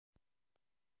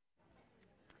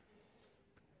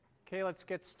Okay, let's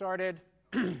get started.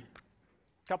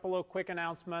 Couple of quick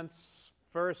announcements.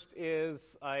 First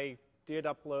is I did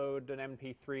upload an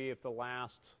MP3 of the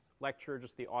last lecture,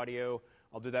 just the audio.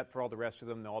 I'll do that for all the rest of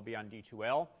them. They'll all be on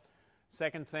D2L.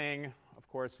 Second thing, of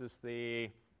course, is the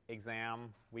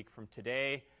exam week from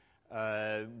today.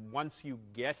 Once you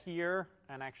get here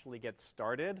and actually get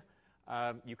started,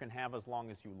 you can have as long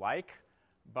as you like.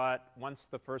 But once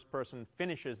the first person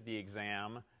finishes the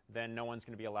exam, then no one's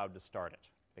going to be allowed to start it,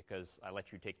 because I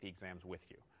let you take the exams with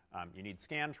you. You need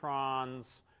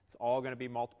Scantrons. It's all going to be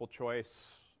multiple choice.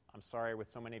 I'm sorry, with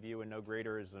so many of you and no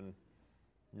graders and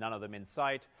none of them in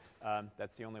sight.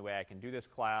 That's the only way I can do this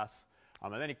class. Are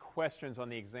there any questions on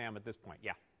the exam at this point?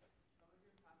 Yeah? Some of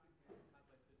your past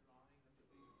exams had like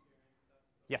the drawing of the base pair and stuff.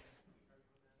 Yes.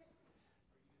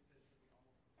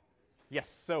 Yes. Yes,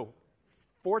 so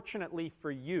fortunately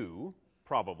for you,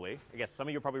 probably, I guess some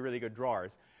of you are probably really good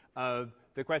drawers,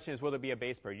 the question is, will there be a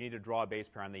base pair? You need to draw a base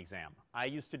pair on the exam. I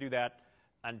used to do that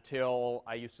until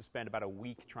I used to spend about a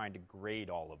week trying to grade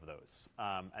all of those.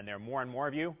 And there are more and more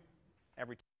of you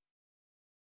every time.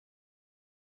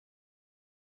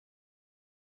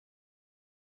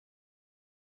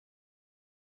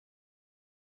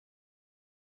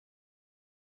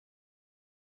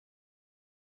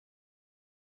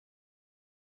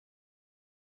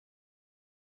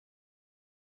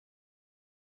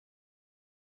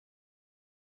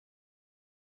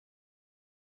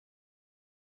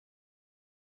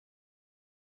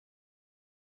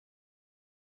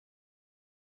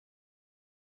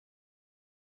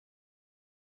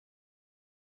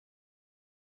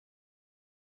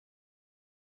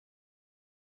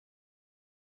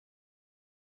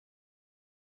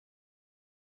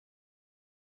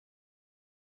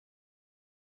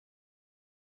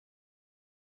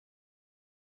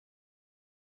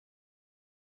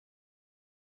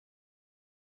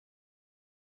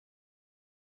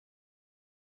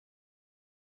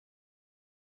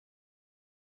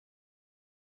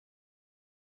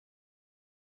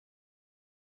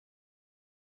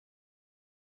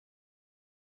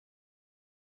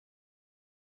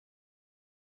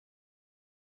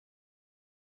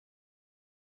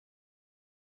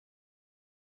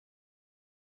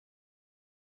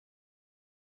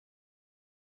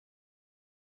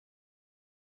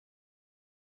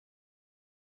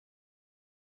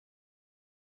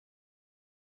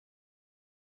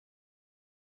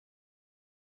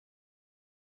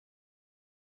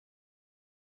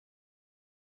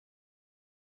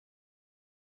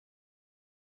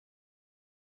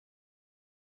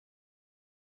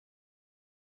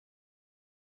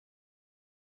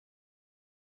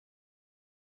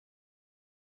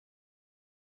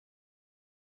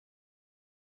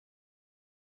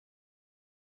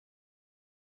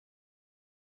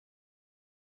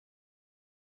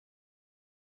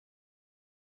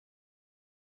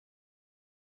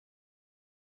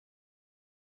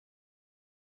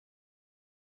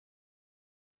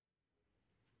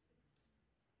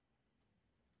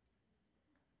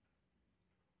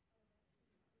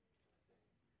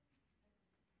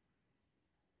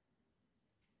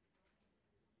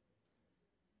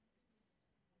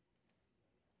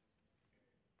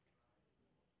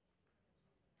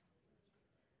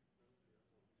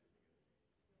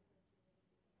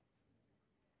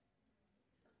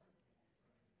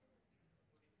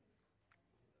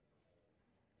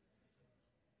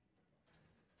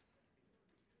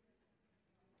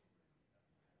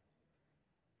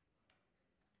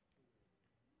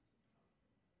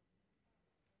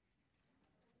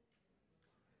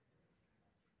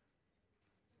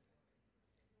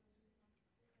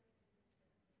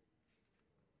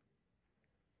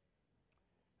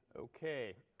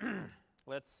 Okay,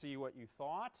 let's see what you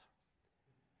thought.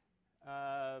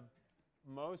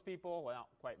 Most people, well, not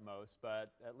quite most,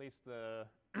 but at least the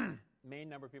main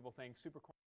number of people think super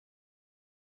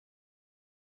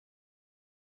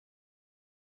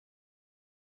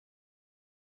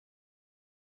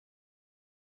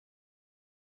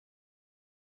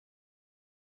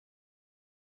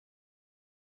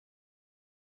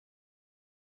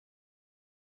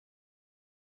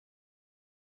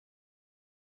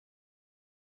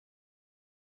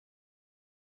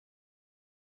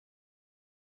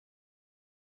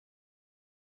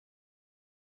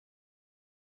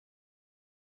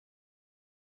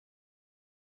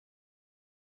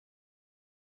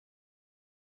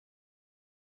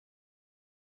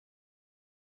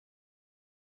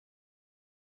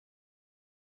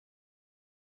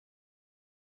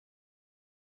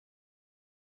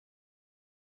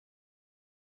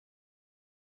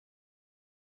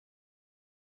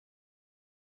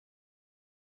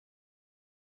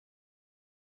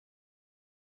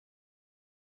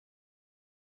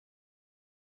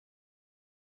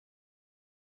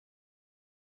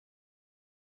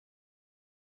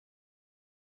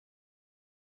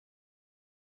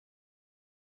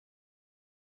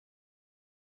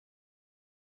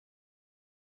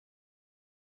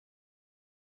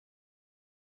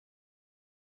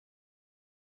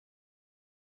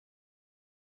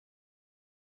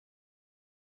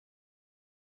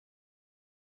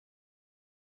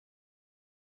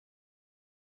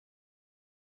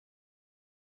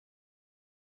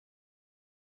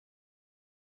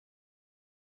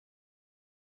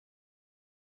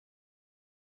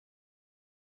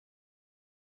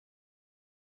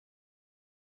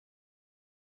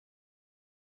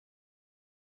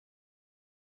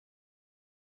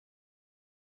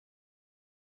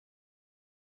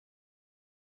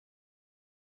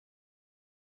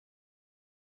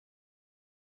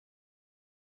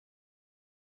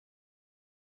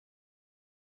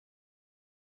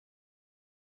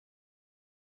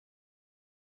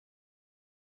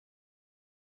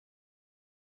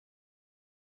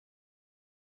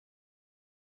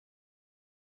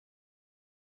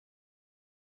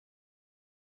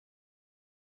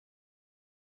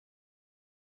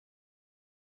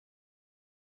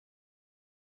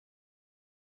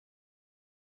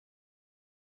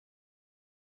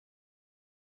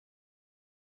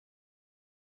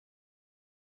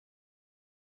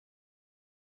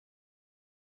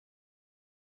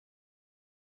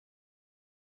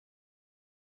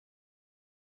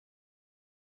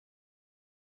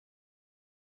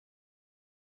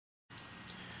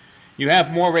you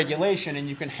have more regulation, and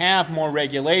you can have more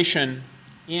regulation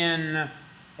in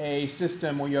a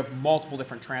system where you have multiple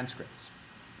different transcripts,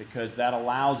 because that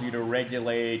allows you to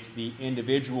regulate the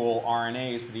individual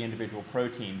RNAs for the individual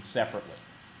proteins separately.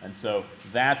 And so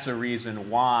that's a reason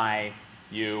why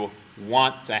you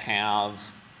want to have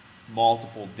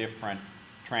multiple different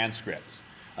transcripts.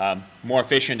 More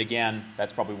efficient, again,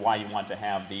 that's probably why you want to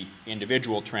have the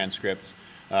individual transcripts,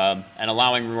 and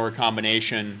allowing more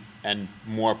combination and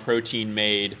more protein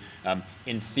made.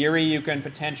 In theory, you can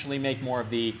potentially make more of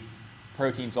the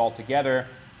proteins altogether,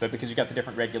 but because you've got the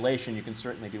different regulation, you can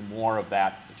certainly do more of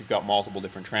that if you've got multiple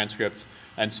different transcripts.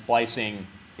 And splicing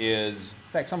is,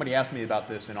 in fact, somebody asked me about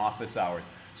this in office hours.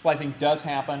 Splicing does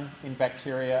happen in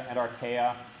bacteria and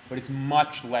archaea, but it's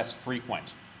much less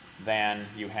frequent than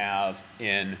you have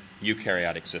in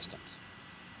eukaryotic systems.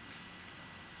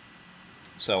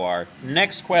 So our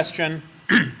next question,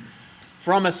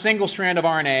 from a single strand of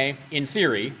RNA, in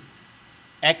theory,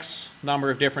 X number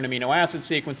of different amino acid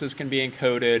sequences can be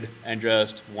encoded, and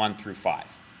just 1 through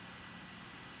 5.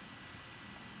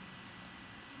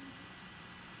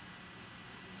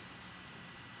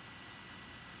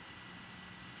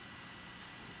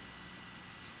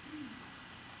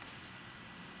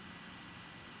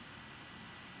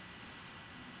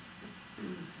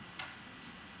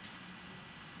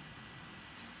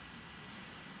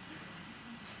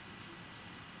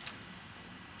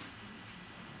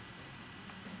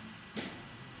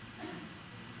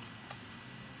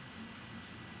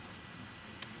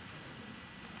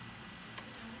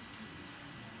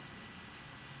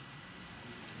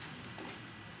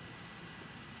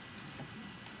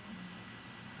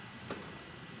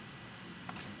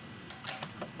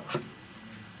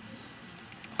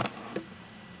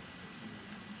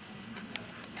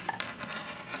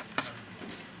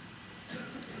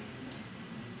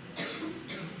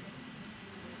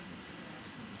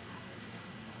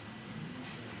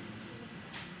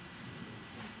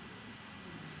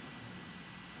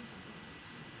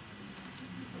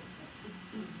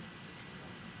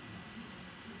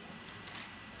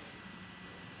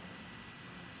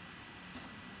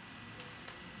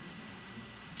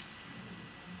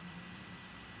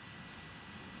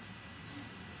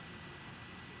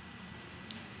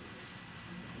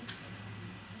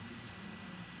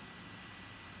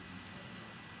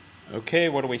 Okay,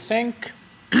 what do we think?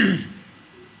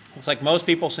 Looks like most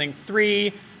people think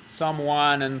 3, some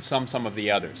 1, and some of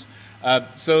the others.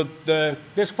 So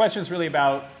this question is really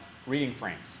about reading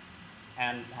frames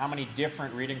and how many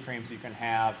different reading frames you can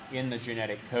have in the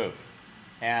genetic code.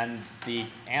 And the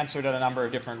answer to the number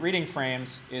of different reading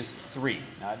frames is 3.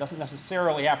 Now, it doesn't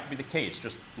necessarily have to be the case,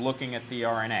 just looking at the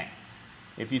RNA.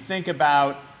 If you think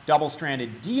about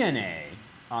double-stranded DNA,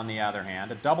 on the other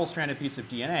hand, a double-stranded piece of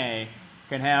DNA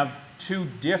can have 2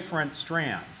 different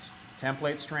strands,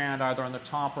 template strand either on the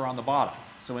top or on the bottom.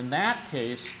 So in that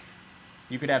case,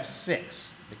 you could have 6,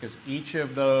 because each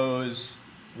of those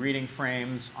reading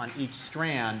frames on each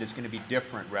strand is going to be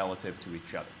different relative to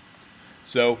each other.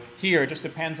 So here, it just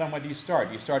depends on whether you start.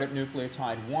 You start at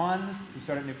nucleotide 1, you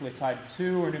start at nucleotide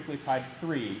 2, or nucleotide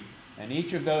 3, and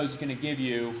each of those is going to give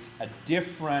you a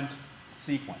different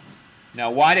sequence.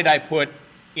 Now, why did I put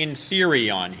in theory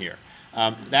on here?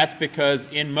 That's because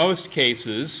in most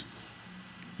cases,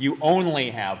 you only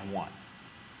have 1.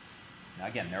 Now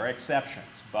again, there are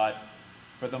exceptions, but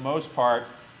for the most part,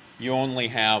 you only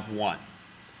have 1.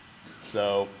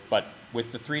 So, but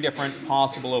with the 3 different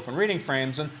possible open reading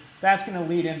frames, and that's going to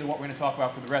lead into what we're going to talk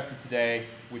about for the rest of today,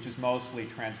 which is mostly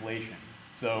translation.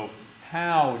 So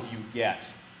how do you get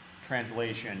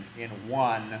translation in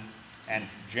 1 and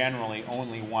generally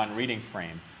only 1 reading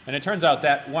frame? And it turns out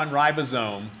that 1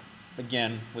 ribosome,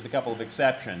 again, with a couple of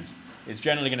exceptions, is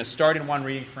generally going to start in 1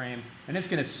 reading frame, and it's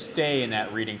going to stay in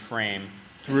that reading frame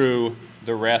through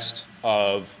the rest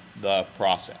of the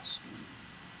process.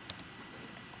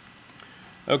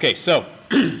 Okay, so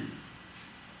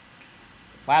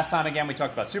last time, again, we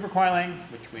talked about supercoiling,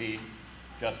 which we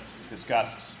just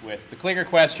discussed with the clicker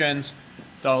questions.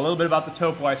 Thought a little bit about the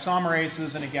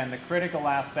topoisomerases, and again, the critical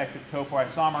aspect of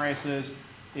topoisomerases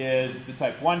is the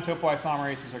type 1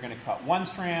 topoisomerases are going to cut 1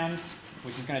 strand,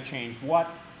 which is going to change what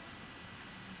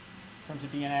in terms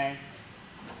of DNA?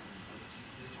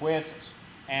 Twist.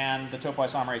 And the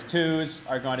topoisomerase 2s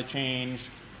are going to change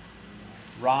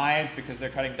rive because they're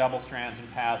cutting double strands and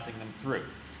passing them through.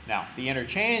 Now, the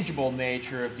interchangeable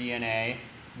nature of DNA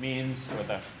means, or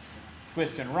the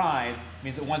twist and rive,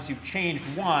 means that once you've changed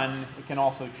one, it can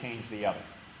also change the other.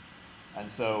 And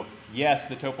so, yes,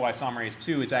 the topoisomerase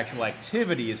 2, its actual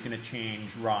activity is going to change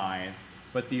rive,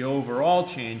 but the overall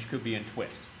change could be in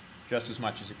twist, just as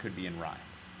much as it could be in rive.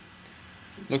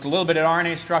 Looked a little bit at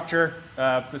RNA structure.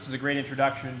 This is a great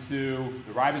introduction to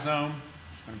the ribosome.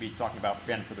 I'm going to be talking about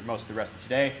again for most of the rest of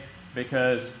today,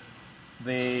 because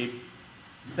the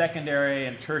secondary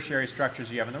and tertiary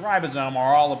structures you have in the ribosome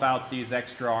are all about these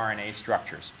extra RNA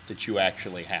structures that you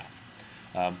actually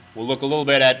have. We'll look a little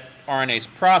bit at RNase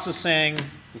processing.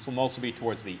 This will mostly be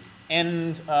towards the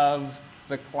end of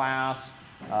the class,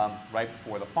 right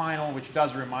before the final, which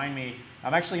does remind me,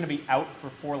 I'm actually going to be out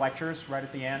for 4 lectures right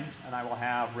at the end, and I will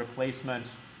have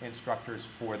replacement instructors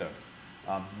for those.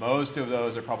 Most of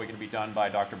those are probably going to be done by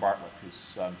Dr. Bartlett, who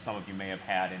some of you may have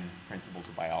had in Principles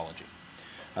of Biology.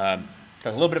 Talk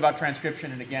a little bit about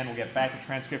transcription, and again, we'll get back to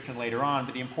transcription later on,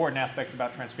 but the important aspects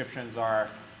about transcriptions are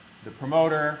the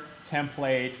promoter,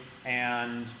 template,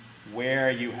 and where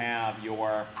you have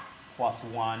your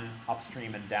 +1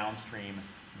 upstream and downstream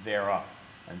thereof.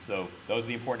 And so those are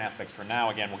the important aspects for now.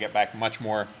 Again, we'll get back much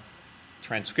more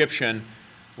transcription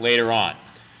later on.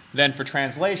 Then for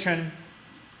translation,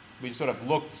 we sort of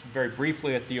looked very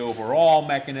briefly at the overall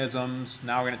mechanisms.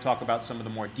 Now we're going to talk about some of the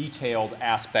more detailed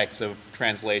aspects of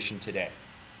translation today.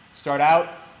 Start out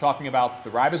talking about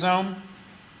the ribosome,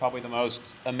 probably the most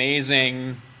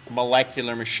amazing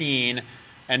molecular machine,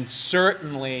 and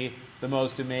certainly the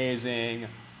most amazing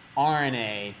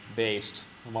RNA-based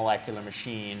molecular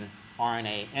machine,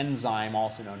 RNA enzyme,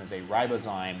 also known as a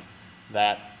ribozyme,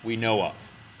 that we know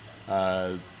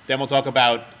of. Then we'll talk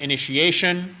about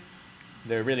initiation.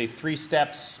 There are really 3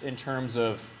 steps in terms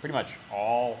of pretty much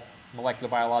all molecular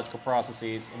biological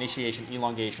processes: initiation,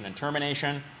 elongation, and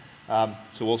termination.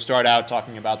 So we'll start out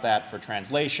talking about that for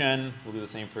translation. We'll do the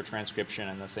same for transcription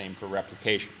and the same for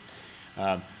replication.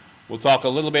 We'll talk a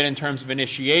little bit in terms of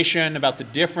initiation about the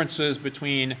differences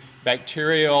between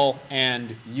bacterial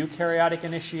and eukaryotic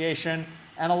initiation,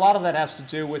 and a lot of that has to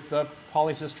do with the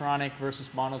polycistronic versus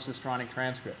monocistronic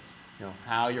transcripts. You know,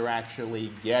 how you're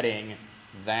actually getting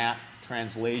that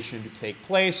translation to take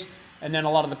place, and then a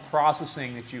lot of the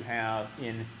processing that you have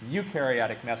in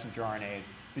eukaryotic messenger RNAs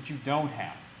that you don't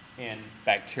have in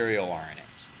bacterial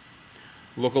RNAs.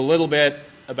 Look a little bit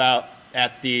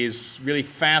at these really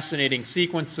fascinating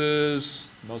sequences.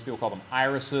 Most people call them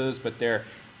IRESs, but they're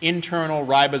internal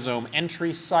ribosome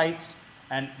entry sites,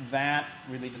 and that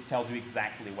really just tells you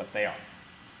exactly what they are.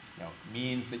 You know, it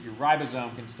means that your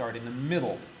ribosome can start in the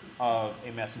middle of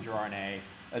a messenger RNA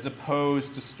as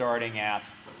opposed to starting at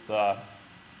the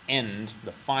end,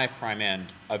 the 5'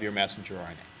 end of your messenger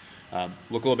RNA.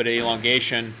 Look a little bit at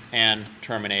elongation and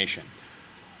termination.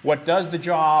 What does the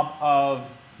job of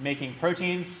making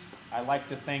proteins? I like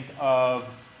to think of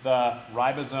the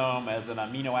ribosome as an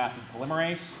amino acid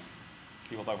polymerase.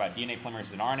 People talk about DNA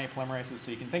polymerases and RNA polymerases, so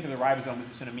you can think of the ribosome as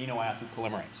just an amino acid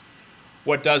polymerase.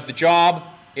 What does the job?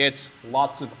 It's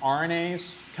lots of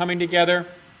RNAs coming together.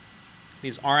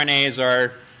 These RNAs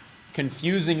are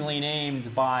confusingly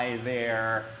named by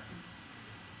their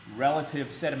relative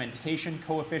sedimentation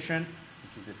coefficient,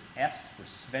 which is this S for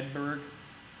Svedberg,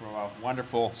 from a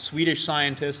wonderful Swedish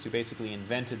scientist who basically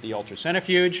invented the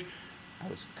ultracentrifuge. I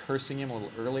was cursing him a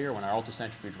little earlier when our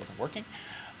ultracentrifuge wasn't working.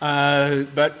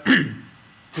 But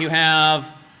you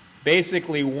have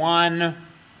basically one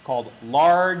called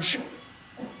large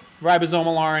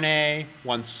ribosomal RNA,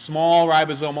 one small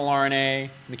ribosomal RNA. In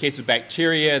the case of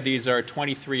bacteria, these are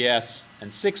 23S and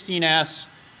 16S.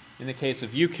 In the case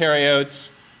of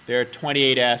eukaryotes, they're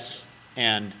 28S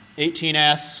and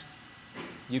 18S.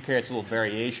 Eukaryotes, a little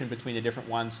variation between the different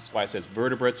ones. That's why it says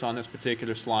vertebrates on this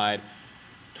particular slide.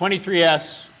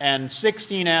 23S and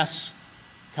 16S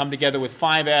come together with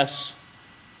 5S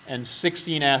and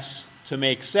 16S to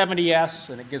make 70S,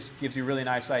 and it gives you a really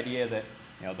nice idea that,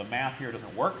 you know, the math here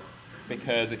doesn't work,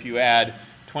 because if you add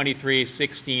 23,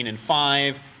 16, and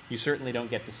 5, you certainly don't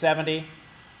get to 70.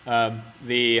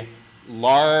 The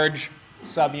large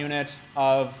subunit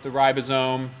of the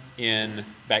ribosome in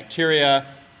bacteria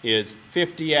is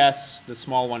 50S, the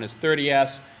small one is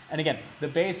 30S. And again, the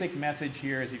basic message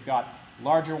here is you've got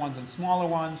larger ones and smaller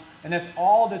ones, and that's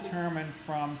all determined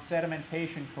from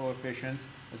sedimentation coefficients,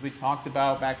 as we talked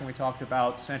about back when we talked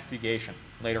about centrifugation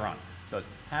later on. So it's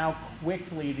how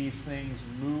quickly these things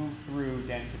move through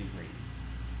density gradients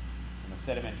in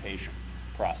the sedimentation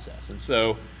process. And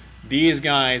so these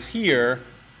guys here,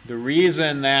 the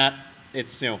reason that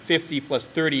it's 50 plus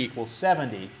 30 equals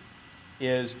 70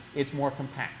 is it's more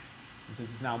compact. And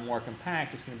since it's now more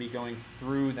compact, it's going to be going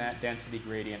through that density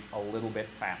gradient a little bit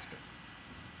faster.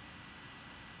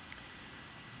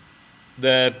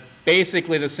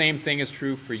 Basically the same thing is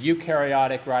true for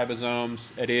eukaryotic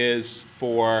ribosomes. It is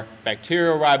for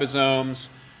bacterial ribosomes.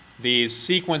 These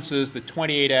sequences, the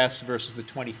 28S versus the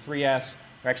 23S,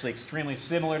 They're actually extremely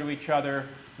similar to each other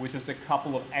with just a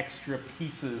couple of extra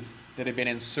pieces that have been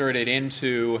inserted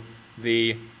into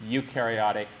the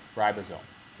eukaryotic ribosome.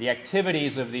 The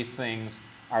activities of these things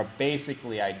are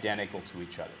basically identical to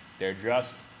each other. They're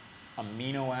just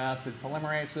amino acid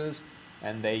polymerases,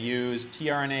 and they use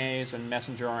tRNAs and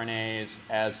messenger RNAs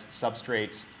as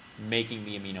substrates making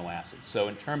the amino acids. So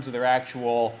in terms of their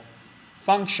actual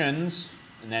functions,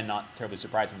 and then not terribly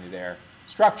surprisingly their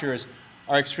structures,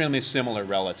 are extremely similar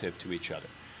relative to each other.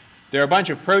 There are a bunch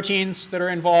of proteins that are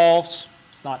involved.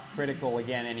 It's not critical,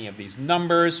 again, any of these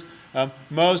numbers.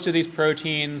 Most of these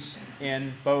proteins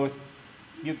in both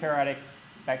eukaryotic,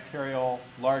 bacterial,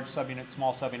 large subunits,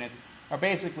 small subunits, are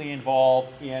basically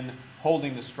involved in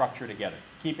holding the structure together,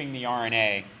 keeping the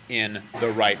RNA in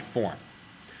the right form.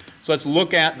 So let's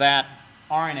look at that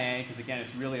RNA, because again,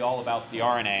 it's really all about the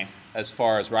RNA as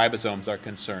far as ribosomes are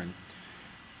concerned.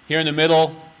 Here in the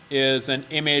middle is an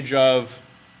image of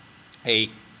a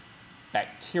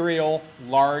bacterial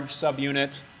large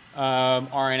subunit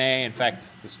RNA. In fact,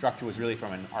 the structure was really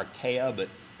from an archaea, but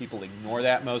people ignore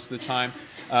that most of the time.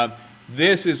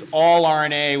 This is all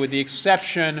RNA with the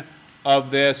exception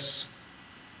of this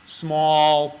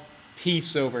small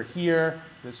piece over here.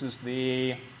 This is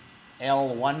the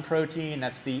L1 protein.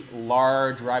 That's the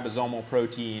large ribosomal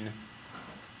protein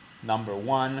number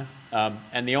 1.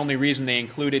 And the only reason they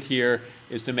include it here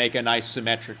is to make a nice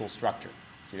symmetrical structure.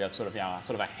 So you have sort of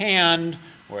a hand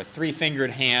or a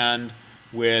 3-fingered hand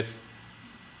with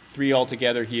 3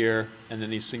 altogether here, and then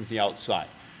these things the outside.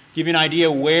 Give you an idea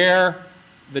where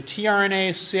the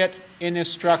tRNAs sit in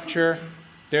this structure.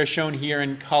 They're shown here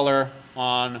in color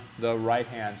on the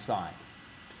right-hand side.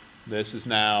 This is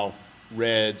now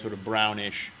red, sort of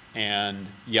brownish, and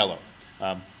yellow.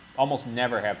 Almost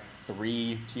never have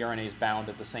 3 tRNAs bound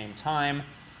at the same time.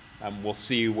 We'll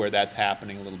see where that's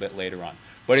happening a little bit later on.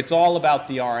 But it's all about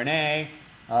the RNA.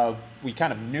 We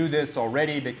kind of knew this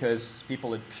already because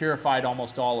people had purified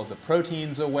almost all of the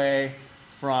proteins away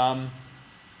from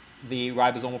the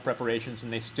ribosomal preparations,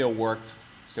 and they still worked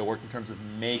in terms of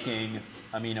making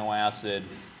amino acid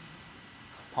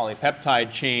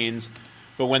polypeptide chains.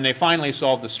 But when they finally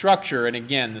solved the structure, and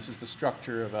again, this is the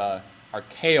structure of an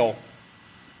archaeal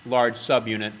large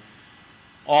subunit,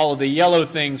 all of the yellow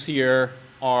things here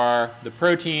are the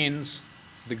proteins.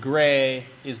 The gray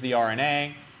is the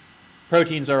RNA.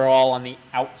 Proteins are all on the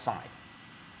outside.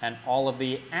 And all of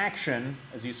the action,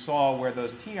 as you saw where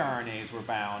those tRNAs were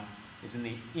bound, is in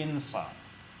the inside,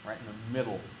 right in the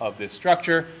middle of this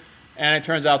structure. And it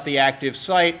turns out the active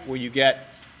site where you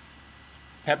get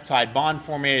peptide bond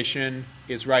formation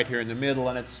is right here in the middle,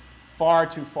 and it's far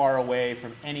too far away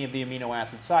from any of the amino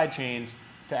acid side chains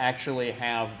to actually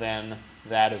have then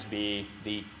that as be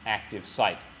the active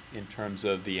site in terms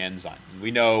of the enzyme. And we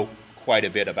know quite a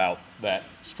bit about that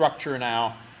structure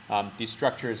now. These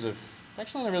structures have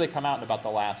actually only really come out in about the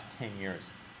last 10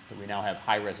 years that we now have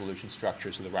high-resolution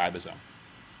structures of the ribosome.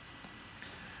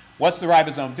 What's the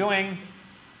ribosome doing?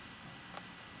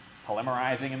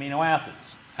 Polymerizing amino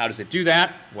acids. How does it do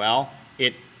that? Well,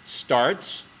 it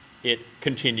starts, it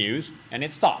continues, and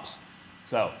it stops.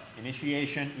 So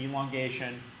initiation,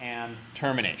 elongation, and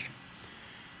termination.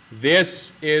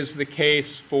 This is the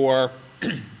case for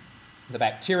the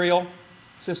bacterial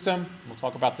system. We'll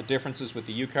talk about the differences with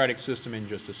the eukaryotic system in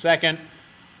just a second.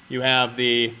 You have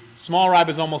the small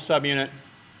ribosomal subunit,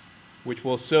 which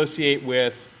will associate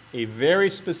with a very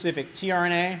specific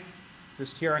tRNA.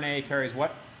 This tRNA carries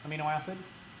what amino acid?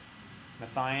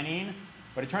 Methionine.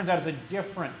 But it turns out it's a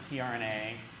different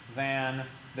tRNA than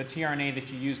the tRNA that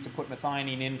you use to put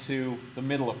methionine into the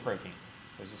middle of proteins.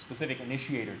 So there's a specific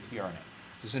initiator tRNA.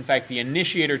 This is, in fact, the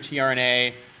initiator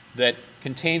tRNA that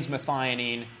contains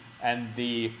methionine, and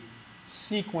the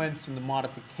sequence and the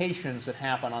modifications that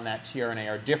happen on that tRNA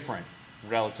are different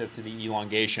relative to the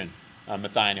elongation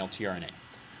methionine tRNA.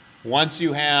 Once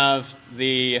you have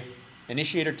the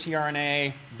initiator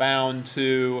tRNA bound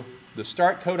to the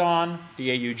start codon, the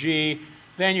AUG,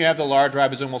 then you have the large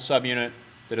ribosomal subunit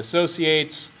that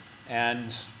associates,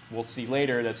 and we'll see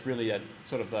later that's really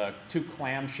sort of the 2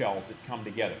 clamshells that come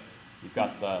together. You've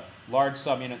got the large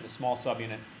subunit, the small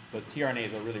subunit. Those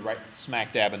tRNAs are really right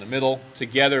smack dab in the middle,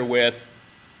 together with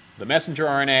the messenger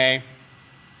RNA.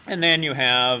 And then you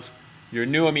have your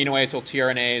new amino acyl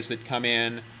tRNAs that come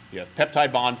in. You have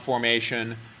peptide bond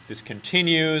formation. This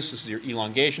continues. This is your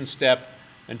elongation step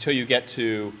until you get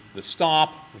to the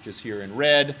stop, which is here in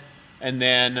red. And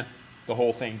then the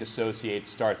whole thing dissociates,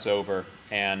 starts over,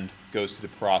 and goes through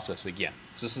the process again.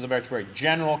 So this is a very, very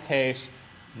general case.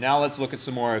 Now let's look at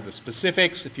some more of the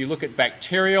specifics. If you look at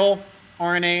bacterial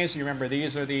RNAs, you remember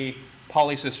these are the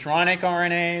polycistronic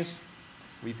RNAs.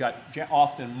 We've got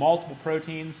often multiple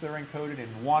proteins that are encoded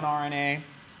in one RNA.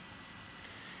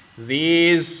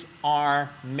 These are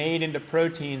made into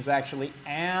proteins actually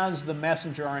as the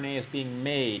messenger RNA is being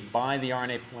made by the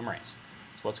RNA polymerase.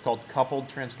 It's what's called coupled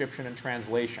transcription and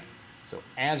translation. So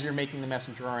as you're making the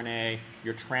messenger RNA,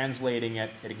 you're translating it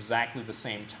at exactly the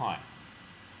same time.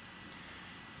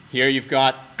 Here you've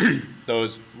got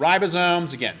those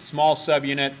ribosomes, again, small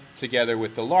subunit together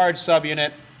with the large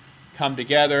subunit, come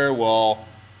together, will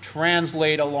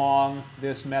translate along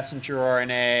this messenger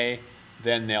RNA,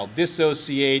 then they'll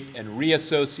dissociate and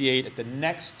reassociate at the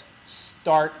next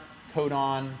start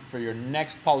codon for your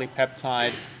next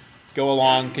polypeptide, go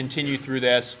along, continue through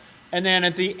this, and then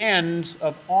at the end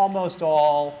of almost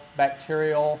all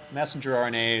bacterial messenger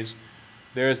RNAs,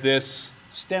 there's this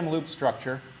stem loop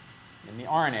structure in the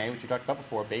RNA, which we talked about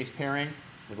before, base pairing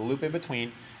with a loop in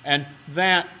between, and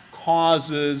that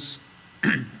causes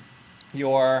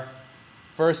your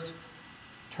first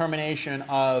termination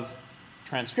of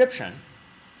transcription,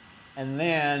 and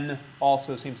then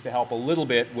also seems to help a little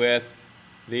bit with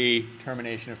the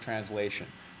termination of translation.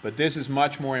 But this is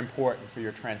much more important for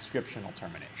your transcriptional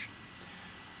termination.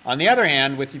 On the other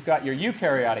hand, you've got your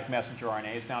eukaryotic messenger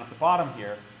RNAs down at the bottom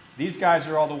here. These guys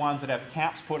are all the ones that have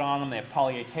caps put on them, they have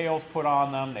poly-A tails put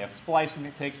on them, they have splicing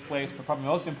that takes place, but probably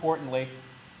most importantly,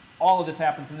 all of this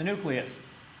happens in the nucleus,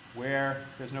 where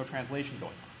there's no translation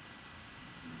going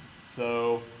on.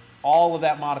 So all of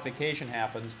that modification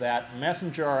happens, that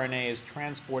messenger RNA is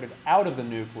transported out of the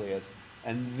nucleus,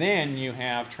 and then you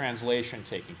have translation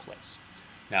taking place.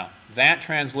 Now, that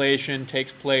translation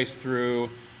takes place through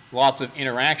lots of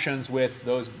interactions with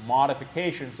those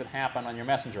modifications that happen on your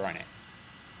messenger RNA.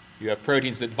 You have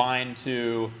proteins that bind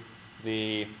to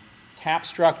the cap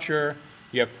structure,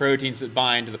 you have proteins that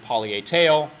bind to the poly-A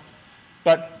tail,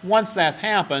 but once that's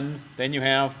happened, then you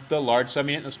have the large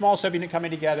subunit and the small subunit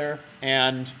coming together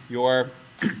and your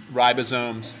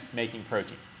ribosomes making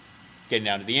protein. Getting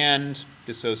down to the end,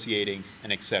 dissociating,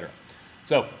 and etc.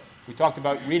 So we talked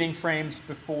about reading frames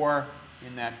before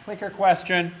in that clicker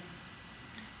question.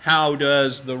 How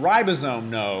does the ribosome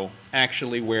know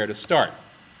actually where to start?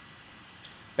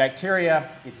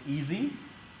 Bacteria, it's easy,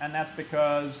 and that's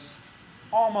because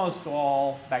almost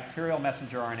all bacterial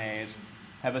messenger RNAs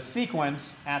have a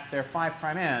sequence at their 5'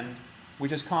 end,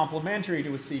 which is complementary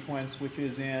to a sequence which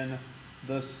is in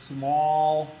the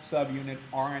small subunit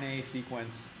RNA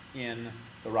sequence in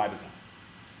the ribosome.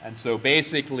 And so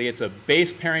basically it's a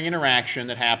base pairing interaction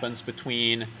that happens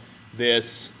between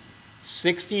this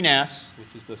 16S,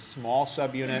 which is the small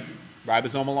subunit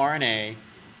ribosomal RNA,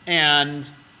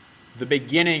 and the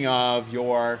beginning of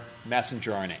your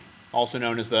messenger RNA, also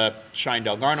known as the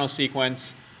Shine-Delgarno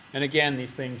sequence. And again,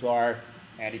 these things are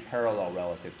anti-parallel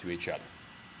relative to each other.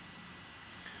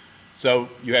 So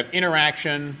you have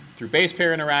interaction through base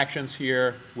pair interactions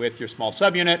here with your small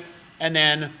subunit, and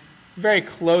then very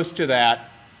close to that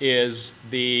is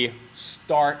the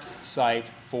start site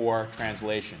for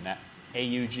translation, that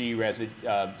AUG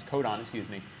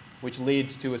codon, which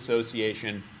leads to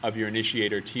association of your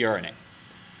initiator tRNA.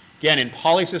 Again, in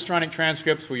polycistronic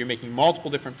transcripts where you're making multiple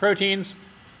different proteins,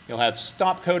 you'll have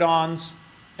stop codons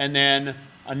and then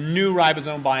a new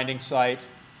ribosome binding site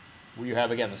where you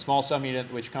have, again, the small subunit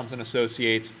which comes and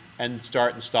associates, and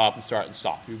start and stop and start and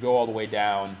stop. You go all the way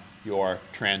down your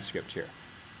transcript here.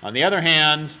 On the other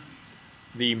hand,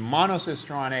 the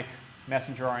monocistronic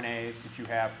messenger RNAs that you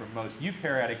have for most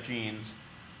eukaryotic genes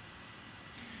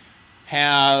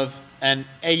have an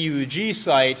AUG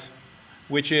site,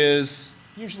 which is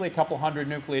usually a couple hundred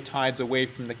nucleotides away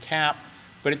from the cap,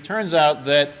 but it turns out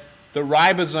that the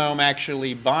ribosome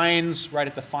actually binds right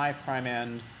at the 5'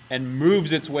 end and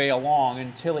moves its way along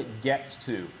until it gets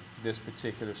to this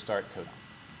particular start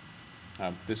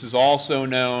codon. This is also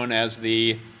known as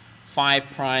the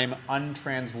 5'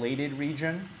 untranslated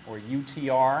region, or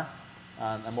UTR,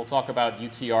 and we'll talk about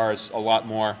UTRs a lot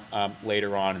more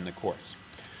later on in the course.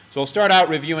 So we'll start out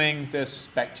reviewing this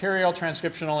bacterial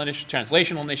translational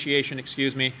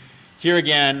initiation, Here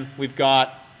again, we've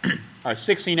got our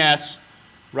 16S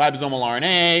ribosomal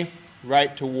RNA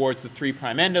right towards the 3'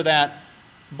 end of that,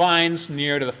 binds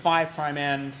near to the 5'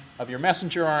 end of your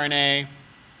messenger RNA,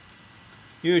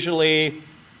 usually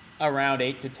around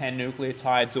 8 to 10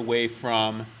 nucleotides away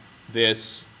from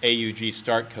this AUG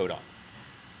start codon.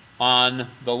 On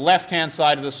the left-hand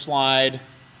side of the slide,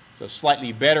 it's a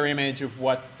slightly better image of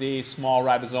what the small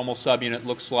ribosomal subunit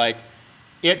looks like.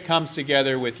 It comes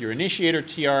together with your initiator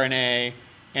tRNA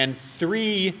and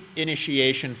 3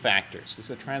 initiation factors.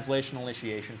 These are translational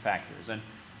initiation factors. And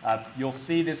you'll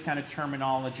see this kind of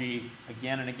terminology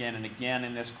again and again and again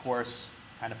in this course.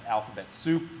 kind of alphabet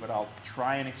soup, but I'll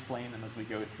try and explain them as we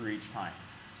go through each time.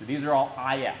 So these are all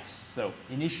IFs, so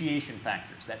initiation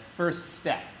factors, that first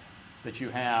step that you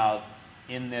have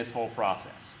in this whole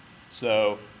process.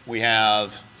 So we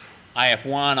have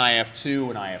IF1, IF2,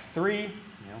 and IF3.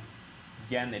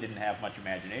 Again, they didn't have much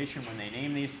imagination when they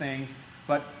named these things,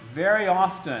 but very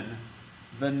often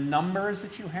the numbers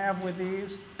that you have with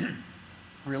these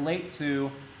relate to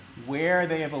where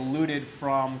they have eluted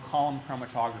from column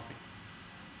chromatography.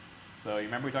 So you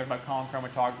remember we talked about column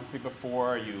chromatography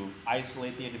before. You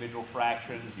isolate the individual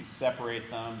fractions, you separate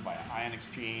them by ion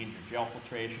exchange or gel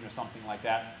filtration or something like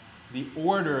that. The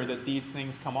order that these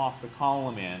things come off the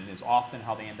column in is often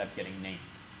how they end up getting named.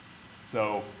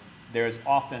 So there's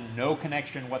often no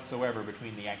connection whatsoever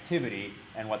between the activity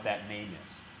and what that name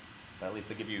is. But at least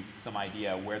to give you some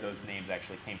idea where those names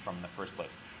actually came from in the first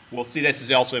place. We'll see this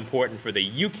is also important for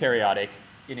the eukaryotic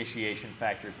initiation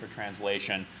factors for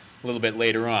translation a little bit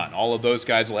later on. All of those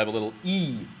guys will have a little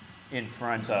E in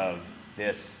front of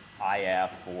this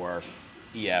IF or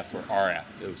EF or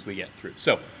RF as we get through.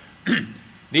 So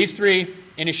these three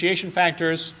initiation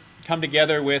factors come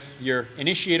together with your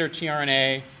initiator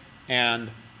tRNA and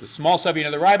the small subunit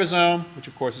of the ribosome, which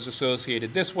of course is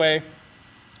associated this way.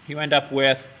 You end up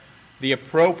with the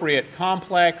appropriate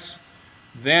complex,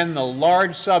 then the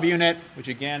large subunit, which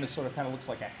again is sort of kind of looks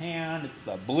like a hand. It's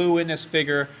the blue in this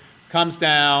figure, comes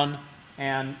down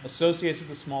and associates with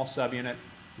the small subunit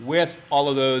with all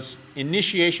of those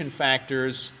initiation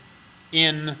factors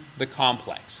in the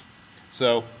complex.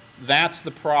 So that's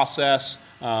the process.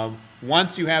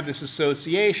 Once you have this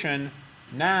association,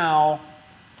 now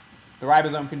the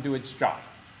ribosome can do its job.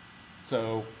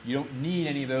 So you don't need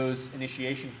any of those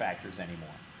initiation factors anymore.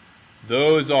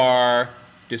 Those are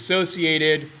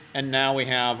dissociated, and now we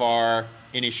have our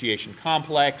initiation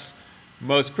complex.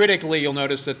 Most critically, you'll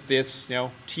notice that this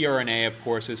tRNA, of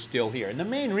course, is still here. And the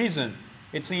main reason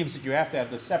it seems that you have to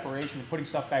have the separation and putting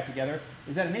stuff back together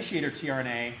is that initiator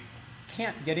tRNA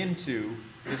can't get into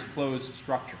this closed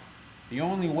structure. The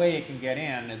only way it can get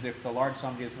in is if the large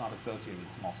subunit is not associated with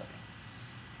the small subunit.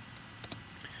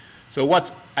 So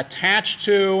what's attached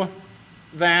to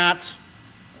that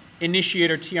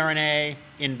initiator tRNA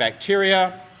in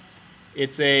bacteria?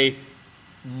 It's a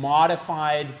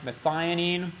modified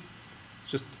methionine.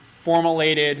 It's just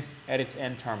formulated at its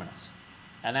N-terminus.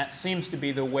 And that seems to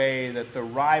be the way that the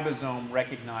ribosome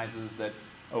recognizes that,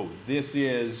 oh, this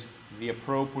is the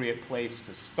appropriate place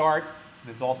to start.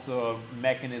 And it's also a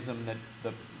mechanism that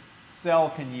the cell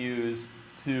can use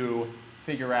to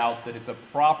figure out that it's a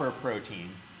proper protein.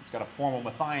 If it's got a formal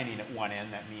methionine at one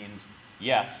end, that means,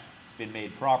 yes, it's been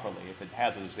made properly. If it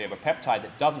has, if they have a peptide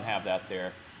that doesn't have that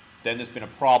there, then there's been a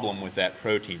problem with that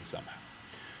protein somehow.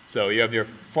 So you have your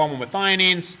formal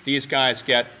methionines. These guys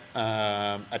get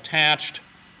attached.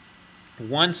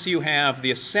 Once you have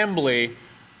the assembly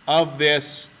of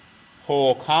this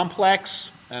whole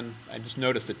complex, and I just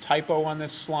noticed a typo on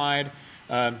this slide,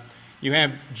 you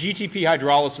have GTP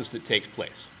hydrolysis that takes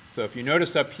place. So if you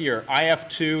noticed up here,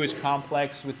 IF2 is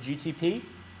complex with GTP.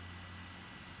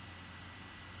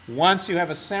 Once you have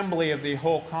assembly of the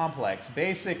whole complex,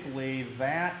 basically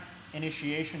that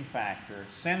initiation factor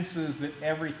senses that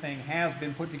everything has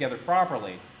been put together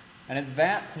properly, and at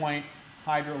that point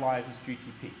hydrolyzes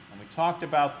GTP. And we talked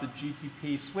about the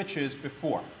GTP switches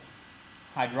before.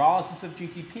 Hydrolysis of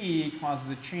GTP causes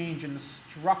a change in the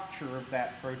structure of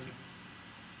that protein.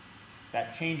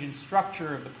 That change in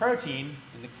structure of the protein,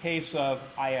 in the case of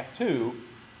IF2,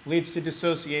 leads to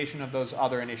dissociation of those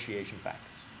other initiation factors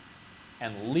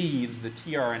and leaves the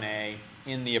tRNA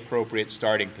in the appropriate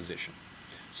starting position.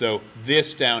 So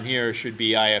this down here should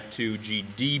be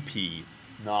IF2-GDP,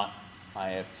 not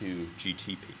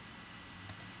IF2-GTP.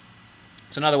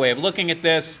 So another way of looking at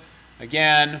this,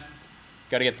 again,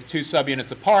 got to get the two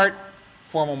subunits apart.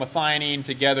 Formal methionine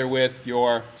together with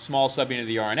your small subunit of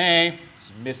the RNA.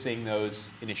 It's missing those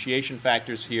initiation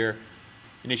factors here.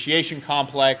 Initiation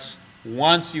complex.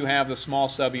 Once you have the small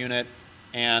subunit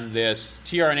and this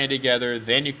tRNA together,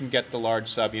 then you can get the large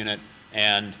subunit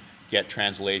and get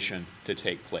translation to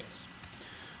take place.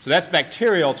 So that's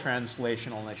bacterial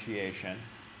translational initiation.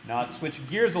 Now let's switch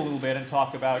gears a little bit and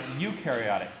talk about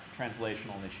eukaryotic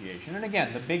translational initiation. And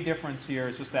again, the big difference here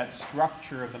is just that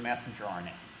structure of the messenger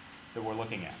RNA that we're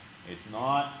looking at. It's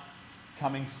not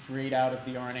coming straight out of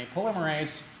the RNA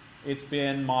polymerase. It's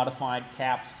been modified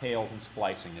caps, tails, and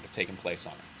splicing that have taken place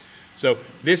on it. So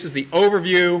this is the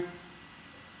overview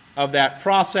of that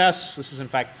process. This is, in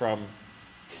fact, from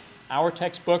our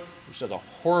textbook, which does a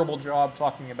horrible job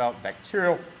talking about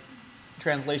bacterial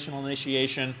translational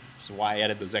initiation, which is why I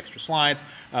added those extra slides.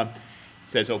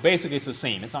 So basically it's the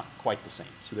same. It's not quite the same.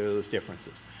 So there are those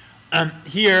differences.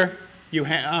 Here you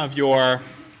have your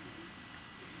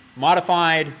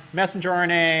modified messenger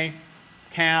RNA,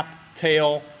 cap,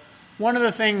 tail. One of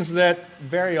the things that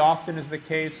very often is the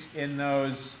case in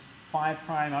those 5'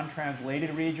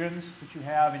 untranslated regions that you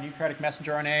have in eukaryotic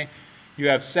messenger RNA, you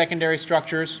have secondary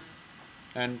structures,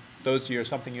 and those are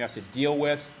something you have to deal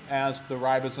with as the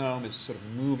ribosome is sort of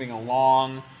moving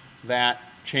along that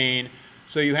chain.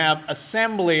 So you have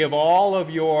assembly of all of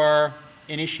your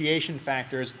initiation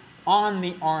factors on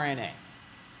the RNA.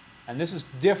 And this is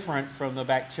different from the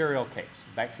bacterial case.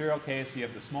 In the bacterial case, you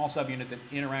have the small subunit that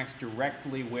interacts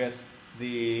directly with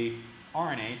the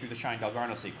RNA through the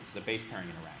Shine-Dalgarno sequence, the base pairing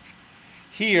interaction.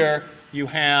 Here, you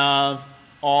have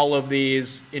all of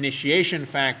these initiation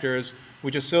factors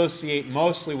which associate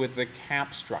mostly with the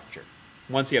cap structure.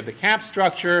 Once you have the cap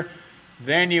structure,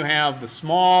 then you have the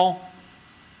small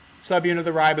subunit of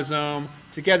the ribosome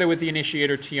together with the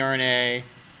initiator tRNA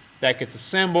that gets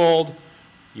assembled.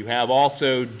 You have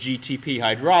also GTP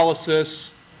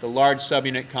hydrolysis. The large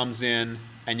subunit comes in,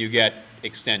 and you get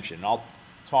extension. I'll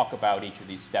talk about each of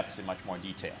these steps in much more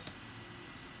detail.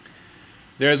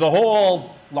 There's a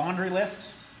whole laundry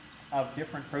list of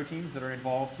different proteins that are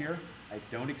involved here. I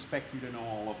don't expect you to know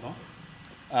all of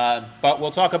them. But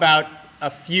we'll talk about a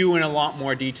few in a lot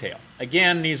more detail.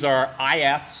 Again, these are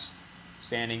IFs,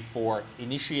 standing for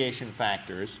initiation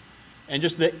factors, and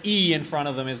just the E in front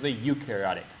of them is the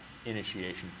eukaryotic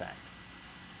initiation factor.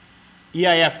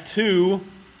 EIF2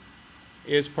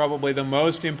 is probably the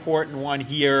most important one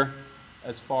here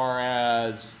as far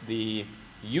as the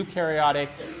eukaryotic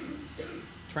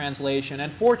translation,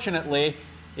 and fortunately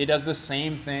it does the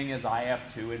same thing as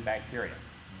IF2 in bacteria.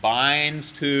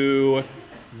 Binds to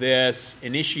this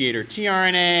initiator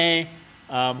tRNA,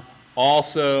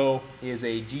 also is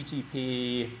a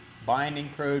GTP binding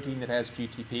protein that has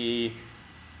GTP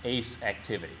ACE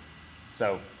activity.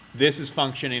 So this is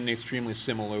functioning in an extremely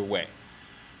similar way.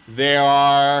 There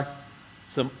are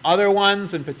some other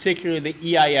ones, and particularly the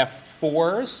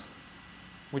EIF4s,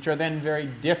 which are then very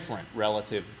different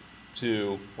relative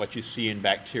to what you see in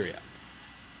bacteria.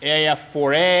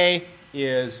 EIF4A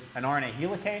is an RNA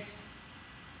helicase,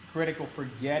 critical for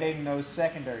getting those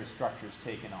secondary structures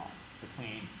taken off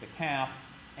between the cap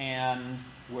and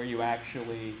where you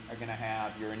actually are going to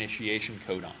have your initiation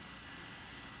codon.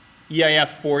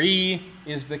 EIF4E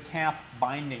is the cap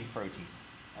binding protein.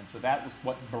 And so that is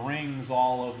what brings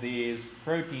all of these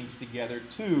proteins together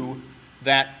to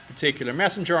that particular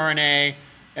messenger RNA.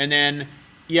 And then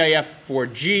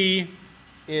EIF4G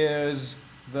is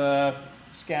the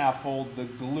scaffold, the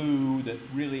glue that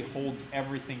really holds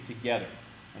everything together.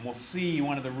 And we'll see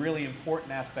one of the really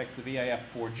important aspects of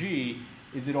EIF4G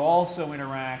is it also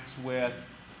interacts with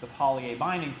the poly A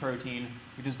binding protein,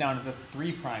 which is down at the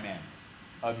 3' end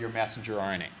of your messenger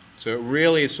RNA. So it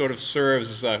really sort of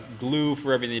serves as a glue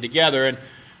for everything together. And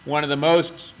one of the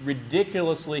most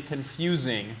ridiculously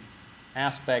confusing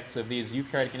aspects of these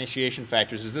eukaryotic initiation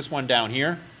factors is this one down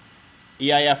here,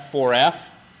 EIF4F.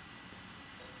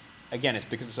 Again, it's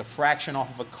because it's a fraction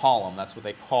off of a column. That's what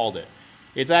they called it.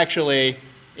 It's actually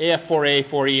EIF4A,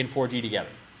 4E, and 4G together.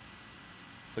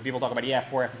 So people talk about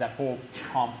EIF4F as that whole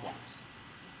complex.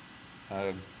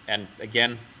 And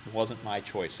again, it wasn't my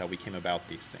choice how we came about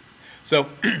these things. So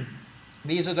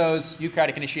these are those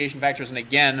eukaryotic initiation factors, and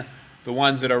again, the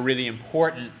ones that are really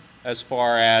important as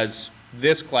far as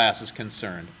this class is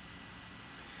concerned.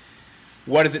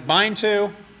 What does it bind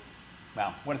to?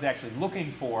 Well, what is it actually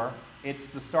looking for? It's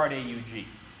the start AUG.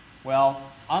 Well,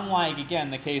 unlike,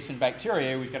 again, the case in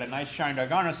bacteria, we've got a nice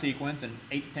Shine-Dalgarno sequence, and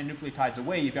 8 to 10 nucleotides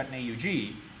away, you've got an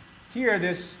AUG. Here,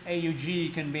 this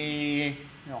AUG can be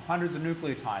hundreds of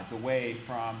nucleotides away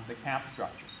from the cap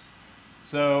structure.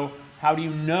 So how do you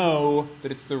know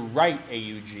that it's the right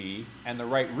AUG and the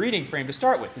right reading frame to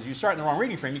start with? Because you start in the wrong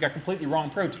reading frame, you've got completely wrong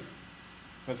protein.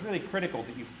 So it's really critical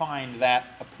that you find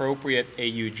that appropriate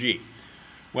AUG.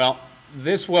 Well,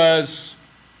 this was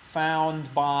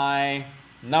found by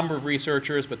a number of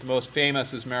researchers, but the most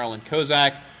famous is Marilyn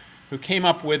Kozak, who came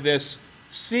up with this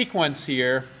sequence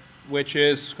here, which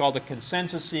is called a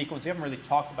consensus sequence. We haven't really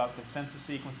talked about consensus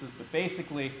sequences, but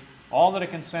basically all that a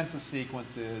consensus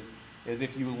sequence is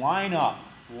if you line up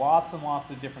lots and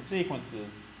lots of different sequences,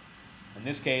 in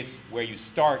this case where you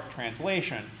start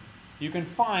translation, you can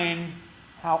find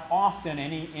how often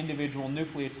any individual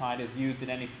nucleotide is used in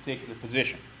any particular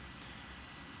position.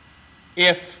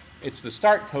 If it's the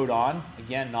start codon,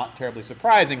 again, not terribly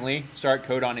surprisingly, start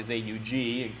codon is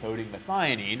AUG encoding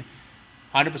methionine.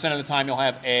 100% of the time you'll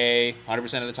have A,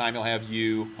 100% of the time you'll have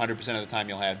U, 100% of the time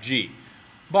you'll have G.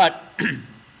 But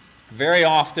very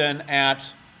often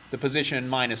at the position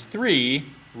 -3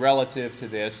 relative to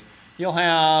this, you'll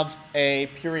have a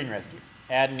purine residue,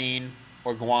 adenine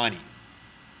or guanine.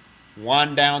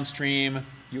 One downstream,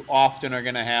 you often are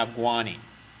going to have guanine.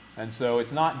 And so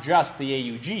it's not just the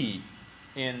AUG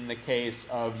in the case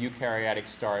of eukaryotic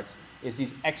starts, it's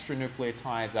these extra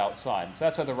nucleotides outside. So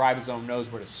that's how the ribosome knows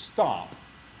where to stop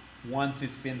once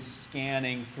it's been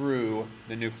scanning through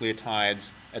the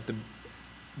nucleotides at the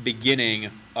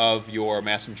beginning of your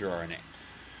messenger RNA.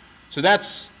 So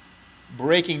that's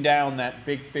breaking down that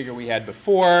big figure we had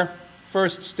before.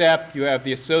 First step, you have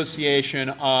the association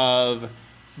of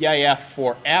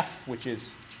EIF4F, which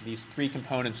is these three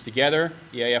components together,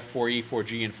 EIF4E,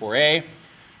 4G, and 4A,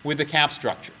 with the cap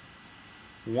structure.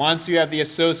 Once you have the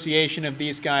association of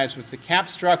these guys with the cap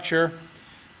structure,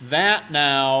 that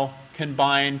now can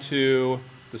bind to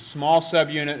the small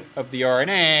subunit of the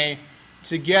RNA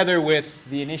together with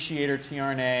the initiator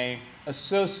tRNA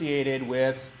associated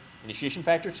with initiation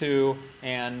factor 2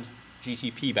 and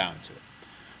GTP bound to it.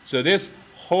 So this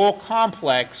whole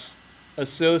complex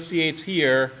associates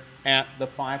here at the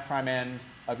 5' end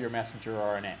of your messenger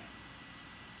RNA.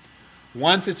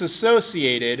 Once it's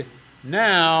associated,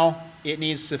 now it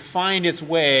needs to find its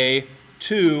way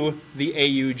to the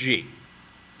AUG.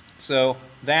 So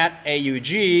that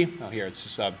AUG, oh here it's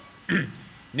just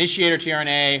initiator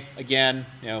tRNA, again,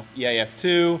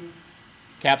 EIF2,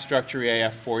 cap structure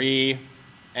EIF4E,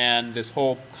 and this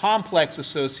whole complex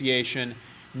association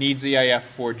needs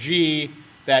EIF4G.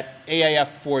 That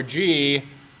EIF4G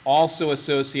also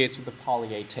associates with the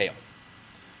poly-A tail.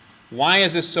 Why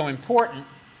is this so important?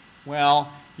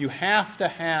 Well, you have to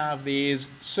have these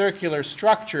circular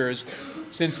structures,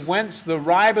 since once the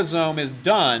ribosome is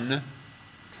done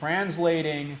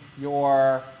translating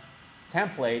your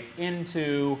template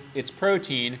into its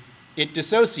protein, it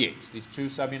dissociates. These two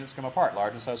subunits come apart,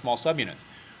 large and small subunits.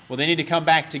 Well, they need to come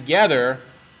back together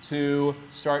to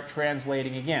start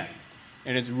translating again.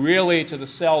 And it's really to the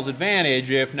cell's advantage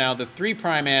if now the 3'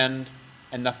 end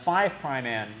and the 5'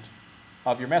 end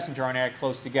of your messenger RNA are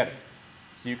close together.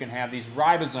 So you can have these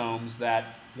ribosomes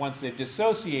that, once they've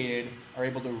dissociated, are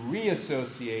able to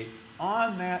reassociate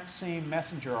on that same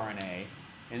messenger RNA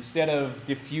instead of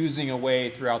diffusing away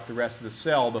throughout the rest of the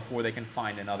cell before they can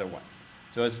find another one.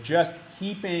 So it's just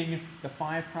keeping the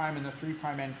 5' and the 3'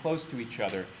 end close to each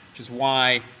other, which is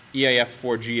why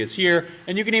EIF4G is here.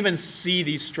 And you can even see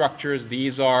these structures.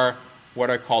 These are what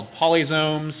are called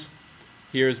polysomes.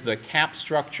 Here's the cap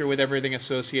structure with everything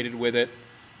associated with it.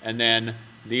 And then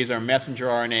these are messenger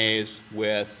RNAs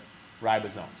with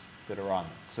ribosomes that are on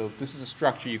them. So this is a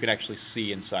structure you can actually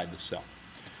see inside the cell.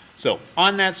 So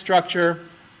on that structure,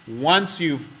 once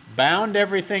you've bound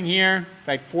everything here, in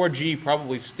fact, 4G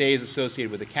probably stays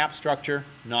associated with the cap structure,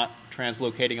 not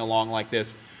translocating along like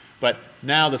this. But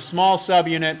now the small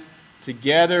subunit,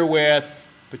 together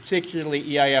with particularly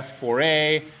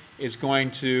EIF4A, is going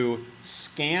to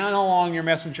scan along your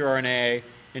messenger RNA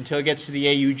until it gets to the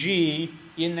AUG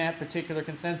in that particular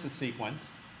consensus sequence.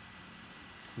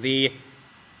 The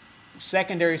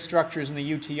secondary structures in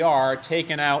the UTR are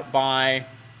taken out by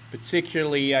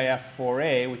particularly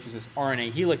EIF4A, which is this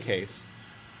RNA helicase.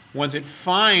 Once it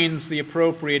finds the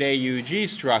appropriate AUG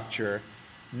structure,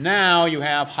 now you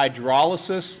have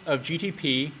hydrolysis of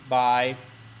GTP by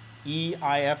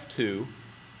EIF2 to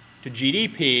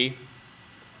GDP.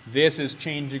 This is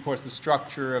changing, of course, the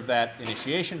structure of that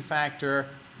initiation factor,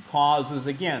 causes,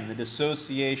 again, the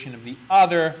dissociation of the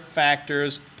other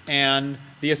factors and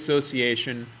the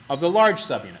association of the large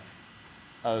subunit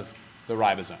of the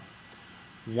ribosome.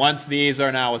 Once these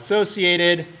are now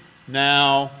associated,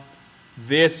 now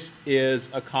this is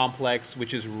a complex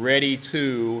which is ready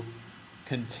to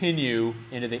continue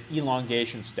into the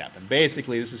elongation step. And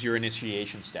basically, this is your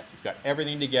initiation step. You've got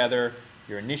everything together,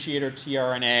 your initiator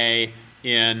tRNA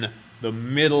in the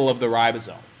middle of the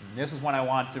ribosome. And this is when I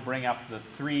want to bring up the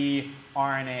 3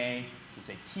 RNA, let's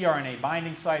say tRNA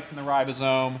binding sites in the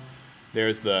ribosome.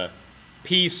 There's the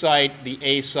P site, the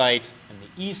A site, and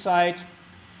the E site.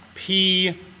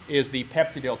 P is the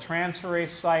peptidyl-transferase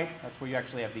site. That's where you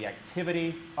actually have the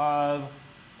activity of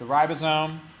the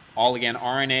ribosome. All, again,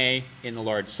 RNA in the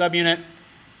large subunit.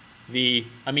 The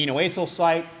aminoacyl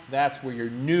site, that's where your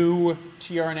new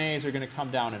tRNAs are going to come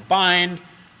down and bind.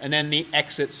 And then the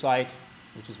exit site,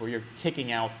 which is where you're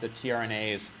kicking out the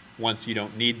tRNAs once you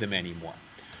don't need them anymore.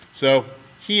 So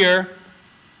here,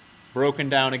 broken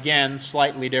down again,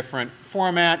 slightly different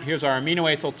format. Here's our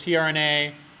aminoacyl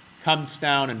tRNA, comes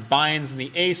down and binds in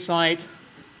the A site.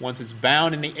 Once it's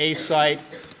bound in the A site,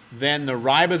 then the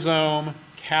ribosome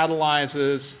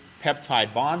catalyzes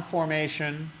peptide bond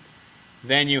formation.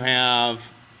 Then you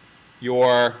have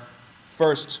your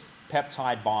first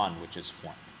peptide bond which is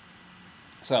formed.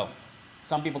 So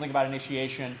some people think about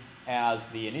initiation as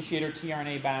the initiator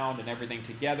tRNA bound and everything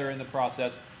together in the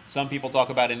process. Some people talk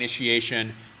about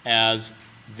initiation as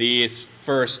this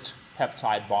first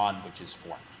peptide bond which is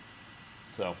formed.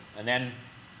 So, and then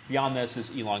beyond this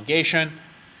is elongation.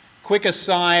 Quick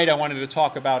aside, I wanted to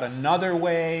talk about another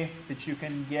way that you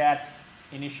can get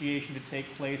initiation to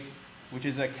take place, which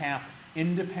is a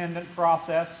cap-independent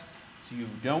process. So you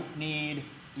don't need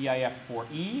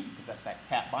EIF4E, because that's that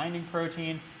cap binding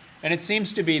protein. And it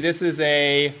seems to be this is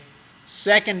a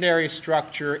secondary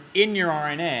structure in your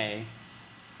RNA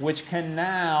which can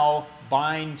now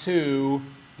bind to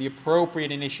the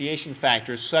appropriate initiation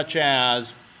factors such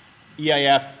as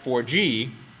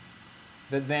EIF4G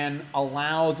that then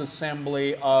allows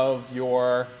assembly of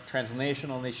your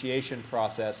translational initiation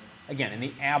process, again, in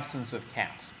the absence of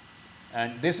caps.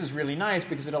 And this is really nice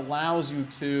because it allows you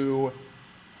to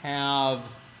have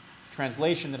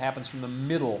translation that happens from the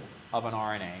middle of an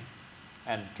RNA.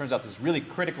 And it turns out this is really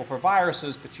critical for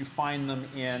viruses, but you find them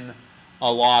in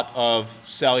a lot of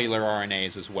cellular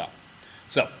RNAs as well.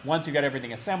 So once you've got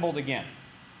everything assembled, again,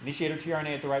 initiator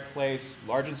tRNA at the right place,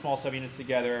 large and small subunits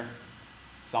together.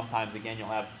 Sometimes, again, you'll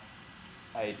have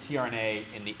a tRNA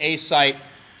in the A site.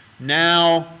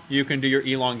 Now you can do your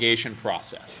elongation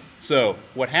process. So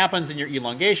what happens in your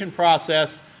elongation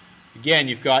process, again,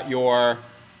 you've got your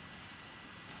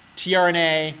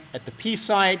tRNA at the P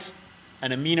site,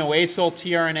 an aminoacyl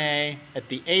tRNA at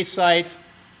the A site.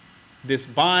 This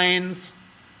binds.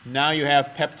 Now you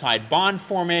have peptide bond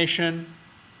formation.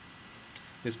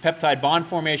 This peptide bond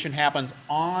formation happens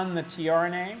on the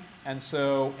tRNA. And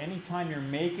so anytime you're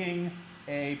making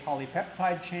a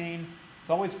polypeptide chain, it's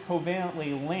always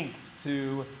covalently linked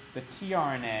to the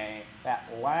tRNA, that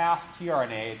last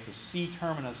tRNA, the C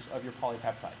terminus of your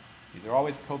polypeptide. These are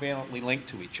always covalently linked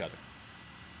to each other.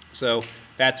 So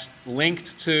that's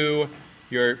linked to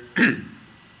your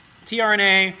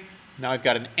tRNA. Now I've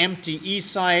got an empty E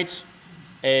site,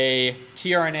 a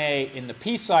tRNA in the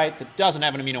P site that doesn't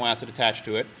have an amino acid attached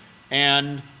to it,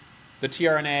 and the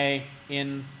tRNA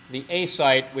in the A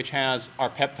site which has our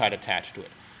peptide attached to it.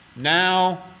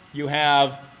 Now you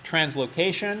have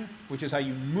translocation, which is how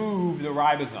you move the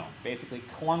ribosome, basically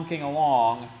clunking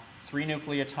along 3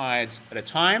 nucleotides at a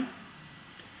time.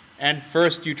 And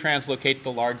first you translocate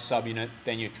the large subunit,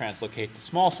 then you translocate the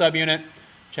small subunit,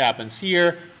 which happens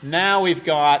here. Now we've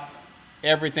got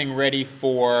everything ready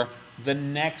for the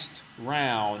next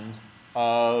round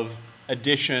of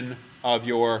addition of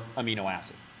your amino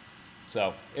acid.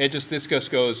 So this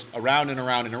just goes around and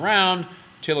around and around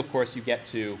till, of course, you get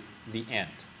to the end.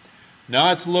 Now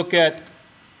let's look at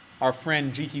our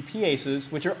friend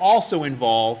GTPases, which are also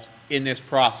involved in this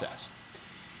process.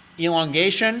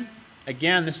 Elongation,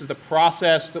 again, this is the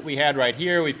process that we had right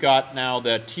here. We've got now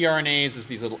the tRNAs as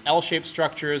these little L-shaped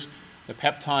structures, the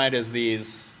peptide as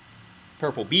these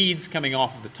purple beads coming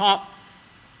off of the top.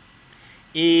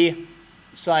 E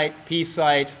site, P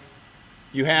site.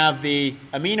 You have the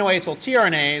aminoacyl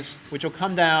tRNAs, which will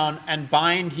come down and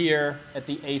bind here at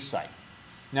the A site.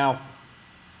 Now,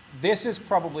 this is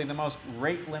probably the most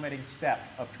rate-limiting step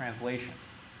of translation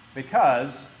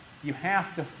because you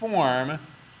have to form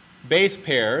base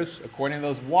pairs, according to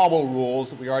those wobble rules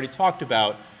that we already talked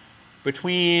about,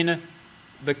 between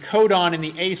the codon in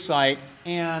the A site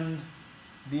and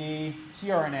the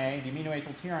tRNA, the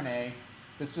aminoacyl tRNA,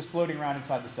 that's just floating around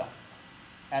inside the cell.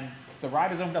 And the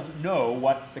ribosome doesn't know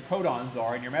what the codons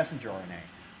are in your messenger RNA.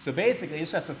 So basically, it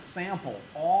just has to sample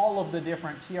all of the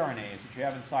different tRNAs that you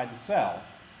have inside the cell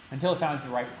until it finds the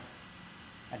right one.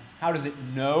 And how does it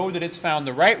know that it's found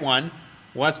the right one?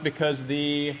 Well, that's because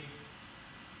the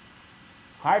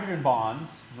hydrogen bonds,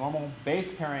 normal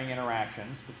base pairing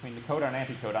interactions between the codon and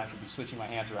anticodon, I should be switching my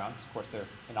hands around, of course they're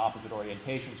in opposite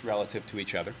orientations relative to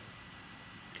each other.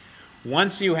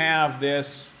 Once you have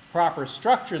this proper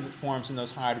structure that forms in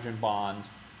those hydrogen bonds,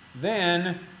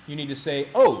 then you need to say,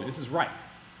 oh, this is right.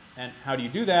 And how do you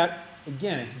do that?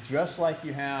 Again, it's just like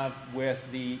you have with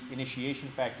the initiation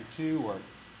factor 2 or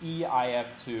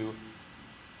EIF2,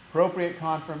 appropriate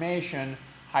conformation,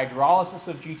 hydrolysis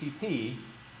of GTP,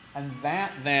 and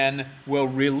that then will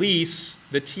release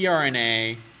the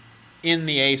tRNA in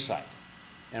the A site.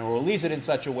 And will release it in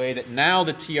such a way that now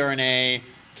the tRNA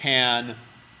can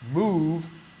move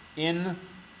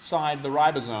inside the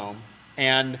ribosome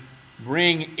and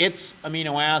bring its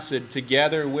amino acid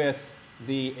together with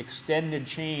the extended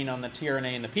chain on the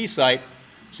tRNA in the P site.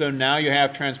 So now you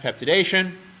have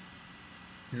transpeptidation.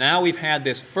 Now we've had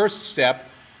this first step.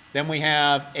 Then we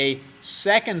have a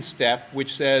second step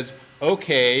which says,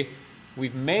 okay,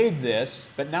 we've made this,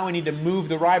 but now we need to move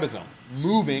the ribosome.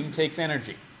 Moving takes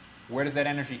energy. Where does that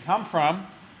energy come from?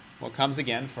 Well, it comes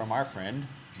again from our friend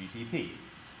GTP.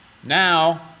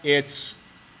 Now it's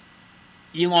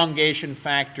elongation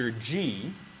factor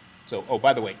G. So, oh,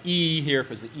 by the way, E here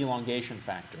for the elongation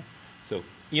factor. So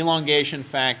elongation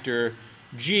factor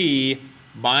G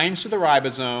binds to the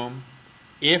ribosome.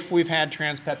 If we've had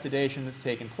transpeptidation that's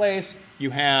taken place, you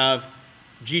have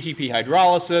GTP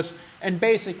hydrolysis, and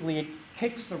basically it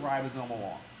kicks the ribosome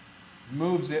along,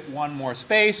 moves it one more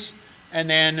space, and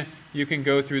then you can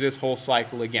go through this whole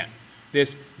cycle again.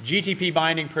 This GTP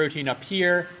binding protein up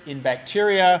here in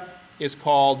bacteria is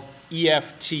called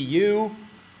EF-TU.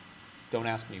 Don't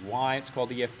ask me why it's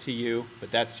called EF-TU, but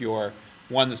that's your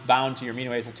one that's bound to your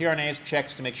amino-acyl tRNAs,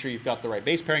 checks to make sure you've got the right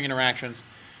base pairing interactions.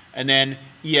 And then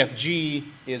EF-G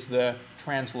is the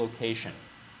translocation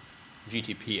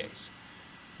GTPase.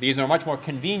 These are much more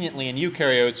conveniently in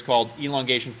eukaryotes called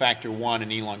elongation factor 1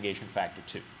 and elongation factor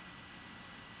 2.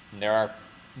 And there are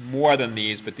more than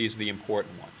these, but these are the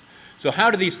important ones. So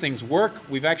how do these things work?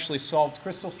 We've actually solved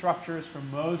crystal structures for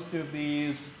most of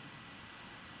these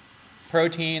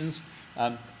proteins.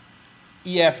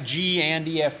 EF-G and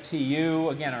EF-TU,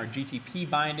 again, are GTP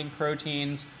binding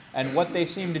proteins. And what they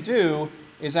seem to do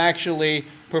is actually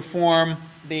perform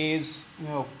these,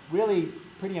 really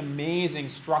pretty amazing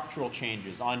structural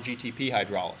changes on GTP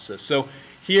hydrolysis. So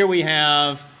here we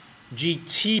have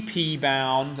GTP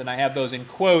bound, and I have those in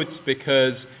quotes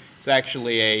because it's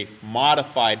actually a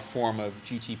modified form of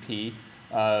GTP,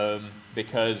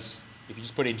 because if you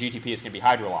just put in GTP, it's going to be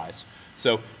hydrolyzed.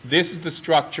 So this is the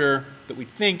structure that we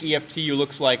think EF-TU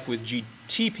looks like with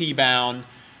GTP bound,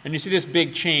 and you see this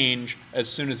big change as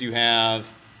soon as you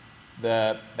have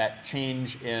that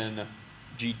change in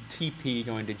GTP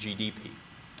going to GDP.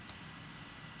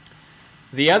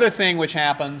 The other thing which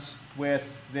happens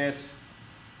with this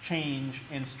change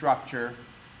in structure,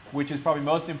 which is probably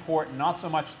most important, not so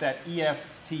much that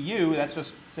EF-TU, that's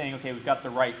just saying, okay, we've got the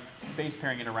right base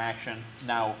pairing interaction,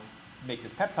 now make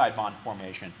this peptide bond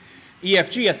formation.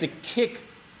 EF-G has to kick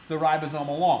the ribosome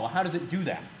along. Well, how does it do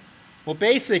that? Well,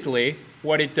 basically,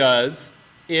 what it does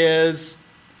is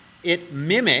it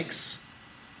mimics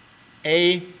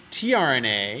a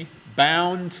tRNA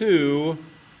bound to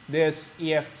this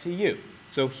EF-TU.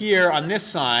 So here on this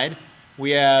side,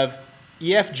 we have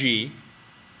EF-G,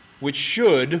 which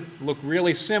should look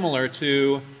really similar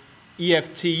to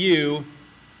EF-TU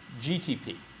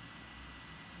GTP.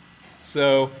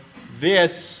 So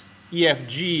this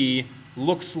EF-G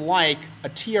looks like a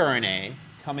tRNA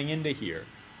coming into here.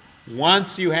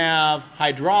 Once you have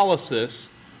hydrolysis,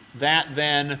 that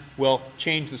then will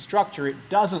change the structure. It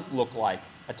doesn't look like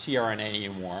a tRNA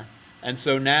anymore. And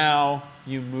so now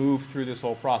you move through this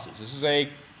whole process. This is a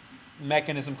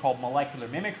mechanism called molecular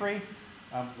mimicry.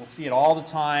 We'll see it all the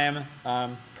time.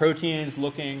 Proteins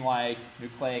looking like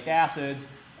nucleic acids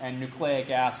and nucleic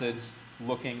acids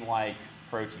looking like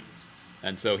proteins.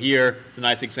 And so here, it's a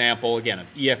nice example, again,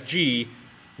 of EF-G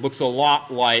looks a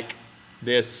lot like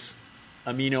this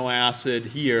amino acid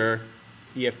here,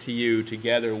 EF-TU,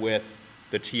 together with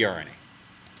the tRNA.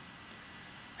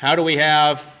 How do we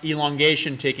have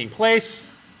elongation taking place?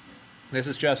 This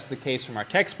is just the case from our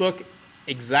textbook.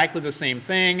 Exactly the same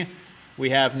thing. We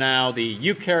have now the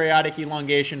eukaryotic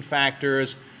elongation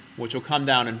factors, which will come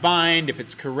down and bind. If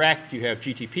it's correct, you have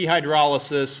GTP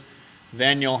hydrolysis.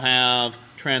 Then you'll have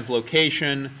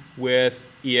translocation with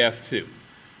EF-2.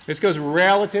 This goes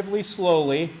relatively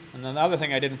slowly. And another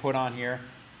thing I didn't put on here,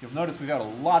 you'll notice we've got a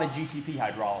lot of GTP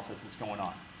hydrolysis that's going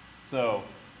on. So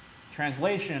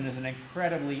translation is an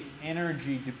incredibly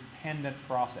energy-dependent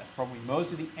process. Probably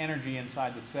most of the energy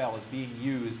inside the cell is being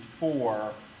used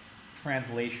for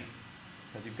translation,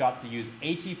 because you've got to use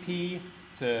ATP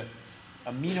to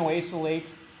amino-acylate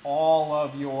all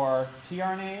of your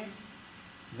tRNAs.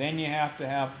 Then you have to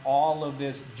have all of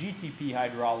this GTP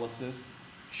hydrolysis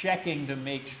checking to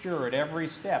make sure at every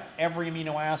step, every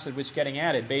amino acid which is getting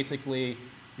added, basically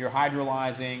you're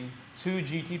hydrolyzing 2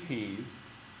 GTPs.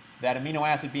 That amino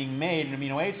acid being made, an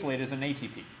amino acylate, is an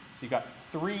ATP. So you've got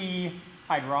 3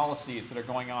 hydrolyses that are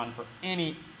going on for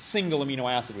any single amino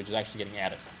acid which is actually getting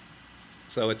added.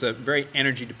 So it's a very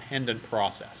energy-dependent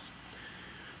process.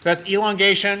 So that's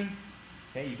elongation.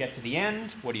 Okay, you get to the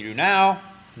end. What do you do now?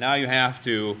 Now you have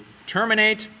to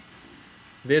terminate.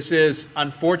 This is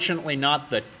unfortunately not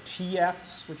the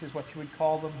TFs, which is what you would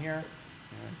call them here.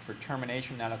 For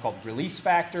termination, now they're called release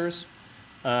factors.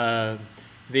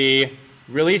 The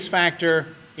release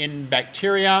factor in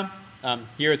bacteria,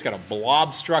 here it's got a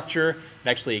blob structure. It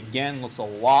actually, again, looks a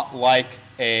lot like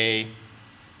a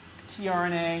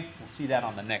tRNA. We'll see that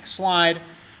on the next slide.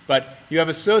 But you have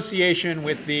association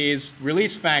with these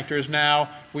release factors. Now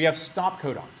we have stop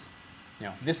codons.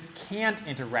 This can't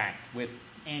interact with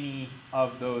any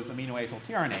of those aminoacyl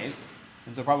tRNAs.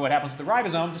 And so probably what happens with the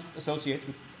ribosome just associates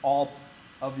with all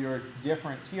of your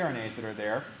different tRNAs that are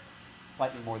there,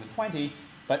 slightly more than 20,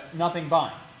 but nothing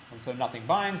binds. And so nothing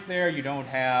binds there. You don't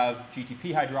have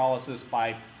GTP hydrolysis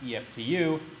by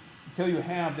EFTU until you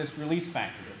have this release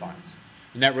factor that binds.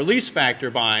 And that release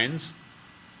factor binds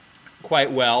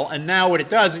quite well. And now what it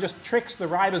does, it just tricks the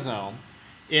ribosome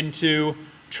into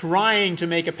trying to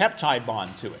make a peptide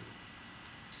bond to it.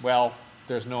 Well,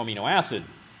 there's no amino acid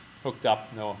hooked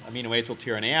up, no aminoacyl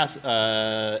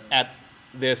tRNA at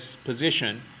this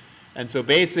position. And so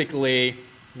basically,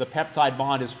 the peptide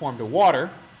bond is formed to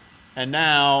water, and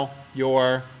now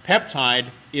your peptide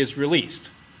is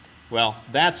released. Well,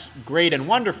 that's great and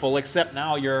wonderful, except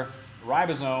now your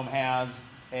ribosome has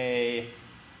a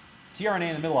tRNA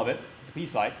in the middle of it, the P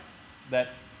site, that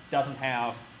doesn't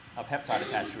have a peptide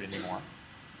attached to it anymore.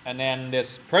 And then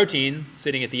this protein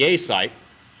sitting at the A site.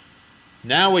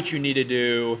 Now what you need to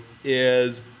do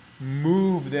is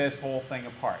move this whole thing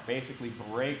apart, basically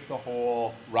break the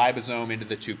whole ribosome into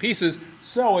the two pieces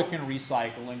so it can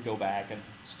recycle and go back and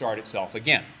start itself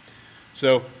again.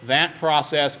 So that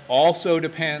process also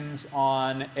depends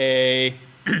on a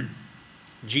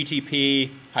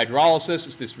GTP hydrolysis.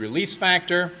 It's this release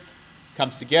factor.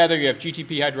 Comes together, you have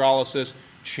GTP hydrolysis,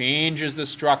 changes the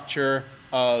structure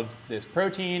of this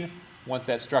protein. Once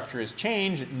that structure is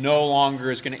changed, it no longer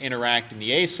is going to interact in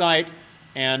the A site.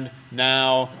 And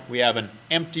now we have an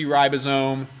empty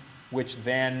ribosome, which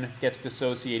then gets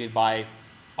dissociated by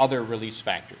other release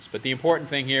factors. But the important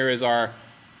thing here is our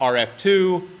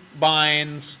RF2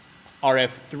 binds,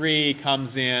 RF3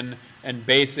 comes in and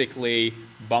basically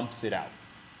bumps it out,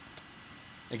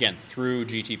 again, through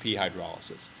GTP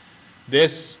hydrolysis.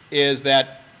 This is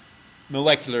that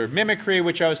molecular mimicry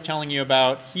which I was telling you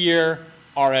about here.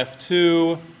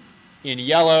 RF2 in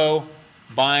yellow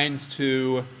binds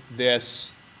to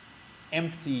this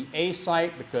empty A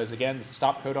site because, again, the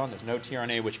stop codon, there's no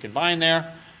tRNA which can bind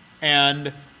there,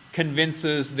 and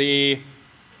convinces the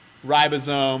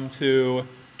ribosome to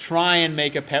try and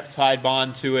make a peptide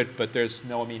bond to it, but there's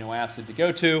no amino acid to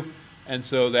go to, and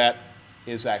so that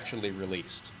is actually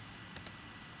released.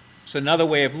 So another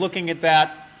way of looking at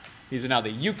that, these are now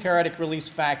the eukaryotic release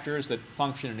factors that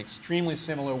function in an extremely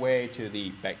similar way to the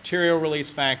bacterial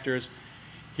release factors.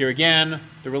 Here again,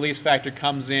 the release factor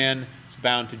comes in, it's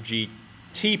bound to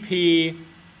GTP.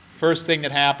 First thing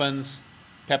that happens,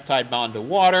 peptide bond to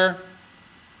water,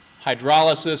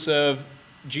 hydrolysis of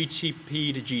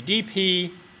GTP to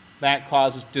GDP. That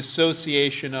causes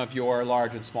dissociation of your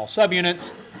large and small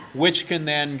subunits, which can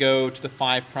then go to the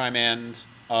 5' end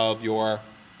of your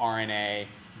RNA,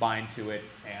 bind to it,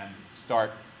 and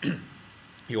start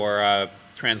your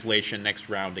translation next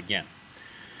round again.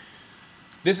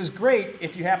 This is great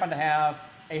if you happen to have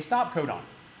a stop codon,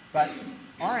 but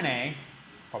RNA,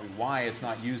 probably why it's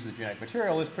not used as genetic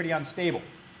material, is pretty unstable.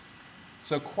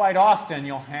 So quite often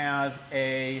you'll have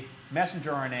a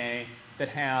messenger RNA that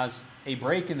has a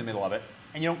break in the middle of it,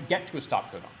 and you don't get to a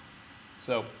stop codon.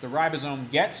 So the ribosome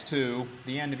gets to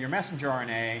the end of your messenger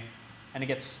RNA, and it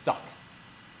gets stuck.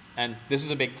 And this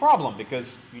is a big problem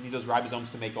because you need those ribosomes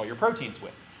to make all your proteins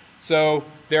with. So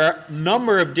there are a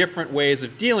number of different ways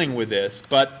of dealing with this,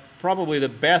 but probably the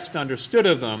best understood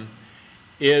of them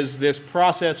is this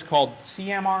process called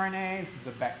tmRNA. This is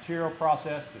a bacterial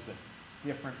process. There's a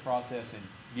different process in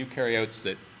eukaryotes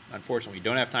that unfortunately we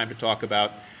don't have time to talk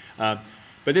about. But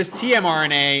this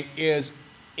tmRNA is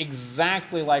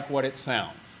exactly like what it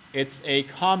sounds. It's a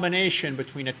combination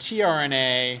between a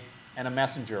tRNA and a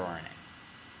messenger RNA.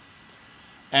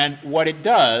 And what it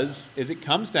does is it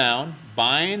comes down,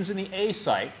 binds in the A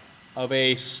site of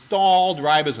a stalled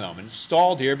ribosome. And it's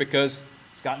stalled here because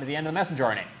it's gotten to the end of the messenger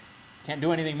RNA. Can't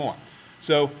do anything more.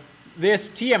 So this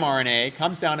tmRNA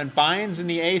comes down and binds in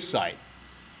the A site,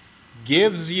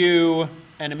 gives you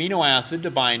an amino acid to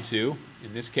bind to.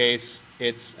 In this case,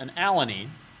 it's an alanine.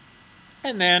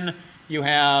 And then you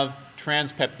have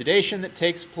transpeptidation that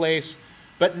takes place.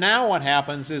 But now what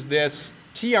happens is this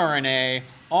tRNA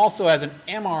also has an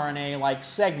mRNA-like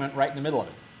segment right in the middle of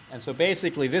it. And so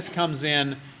basically this comes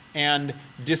in and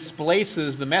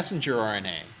displaces the messenger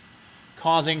RNA,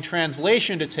 causing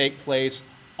translation to take place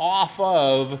off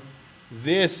of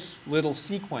this little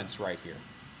sequence right here.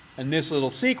 And this little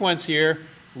sequence here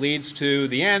leads to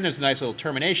the end. There's a nice little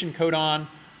termination codon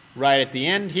right at the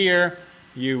end here.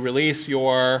 You release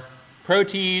your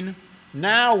protein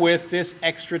now with this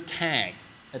extra tag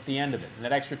at the end of it. And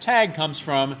that extra tag comes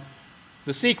from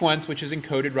the sequence, which is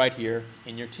encoded right here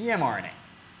in your tmRNA.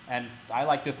 And I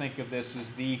like to think of this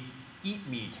as the eat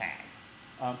me tag.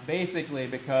 Basically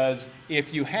because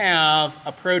if you have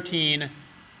a protein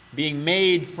being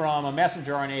made from a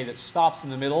messenger RNA that stops in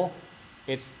the middle,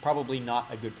 it's probably not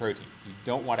a good protein. You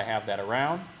don't want to have that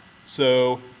around.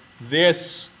 So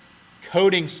this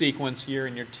coding sequence here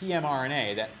in your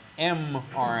tmRNA, that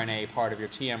mRNA part of your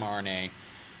tmRNA,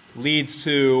 leads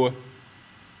to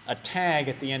a tag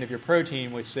at the end of your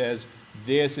protein which says,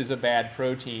 this is a bad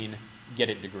protein, get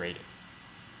it degraded.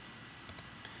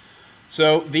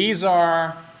 So these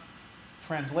are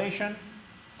translational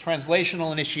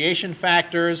initiation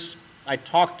factors. I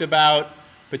talked about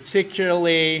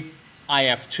particularly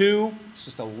IF2, it's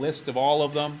just a list of all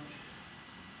of them.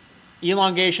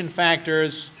 Elongation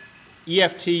factors,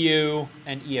 EFTU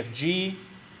and EF-G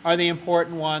are the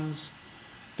important ones.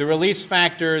 The release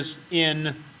factors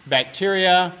in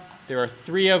bacteria, there are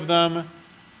 3 of them.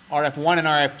 RF1 and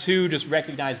RF2 just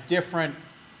recognize different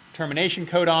termination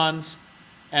codons,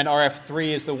 and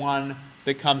RF3 is the one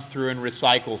that comes through and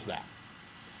recycles that.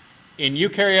 In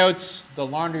eukaryotes, the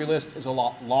laundry list is a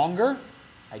lot longer.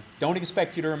 I don't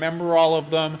expect you to remember all of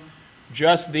them,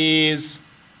 just these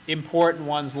important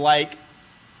ones like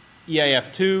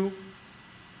EAF2,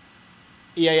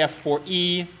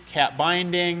 EAF4E, cap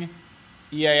binding,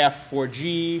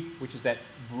 EAF4G, which is that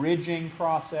bridging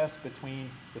process between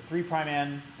the 3'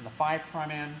 and the 5'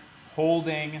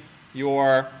 holding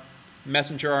your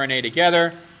messenger RNA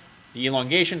together. The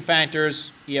elongation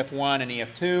factors, EF1 and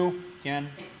EF2, again,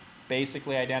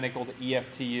 basically identical to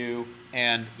EFTU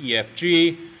and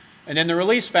EF-G. And then the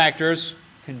release factors,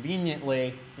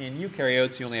 conveniently in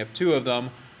eukaryotes, you only have 2 of them.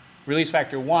 Release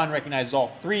factor 1 recognizes all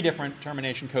 3 different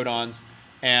termination codons,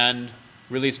 and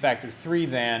release factor 3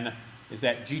 then is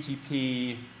that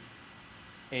GTP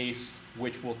ACE,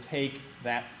 which will take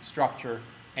that structure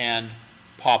and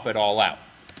pop it all out.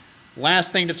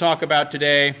 Last thing to talk about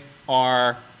today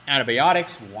are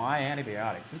antibiotics. Why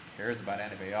antibiotics? Who cares about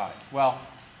antibiotics? Well,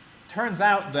 turns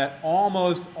out that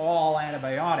almost all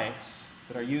antibiotics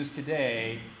that are used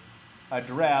today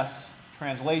address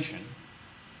translation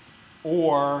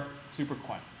or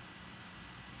superquint.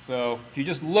 So if you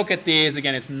just look at these,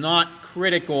 again, it's not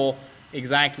critical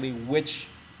exactly which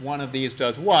one of these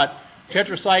does what.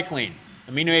 Tetracycline,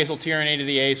 aminoacyl tRNA to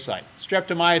the A site.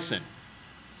 Streptomycin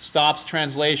stops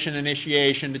translation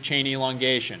initiation to chain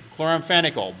elongation.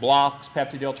 Chloramphenicol blocks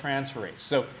peptidyl transferase.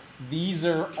 So these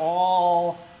are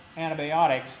all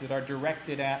antibiotics that are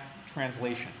directed at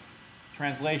translation.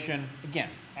 Translation, again,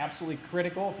 absolutely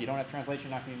critical. If you don't have translation,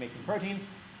 you're not going to be making proteins.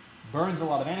 Burns a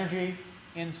lot of energy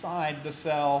inside the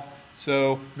cell.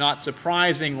 So not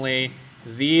surprisingly,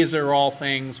 these are all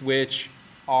things which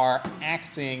are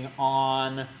acting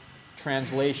on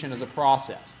translation as a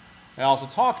process. I also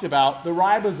talked about the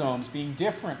ribosomes being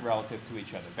different relative to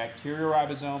each other, bacterial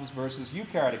ribosomes versus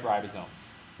eukaryotic ribosomes.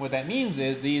 What that means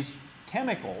is these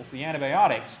chemicals, the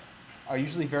antibiotics, are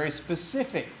usually very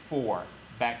specific for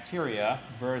bacteria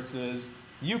versus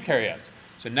eukaryotes.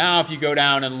 So now if you go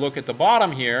down and look at the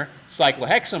bottom here,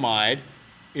 cyclohexamide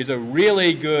is a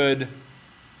really good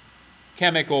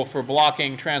chemical for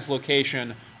blocking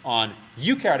translocation on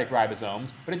eukaryotic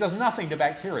ribosomes, but it does nothing to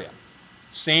bacteria.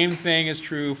 Same thing is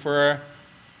true for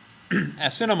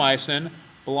actinomycin,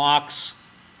 blocks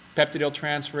peptidyl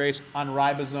transferase on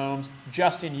ribosomes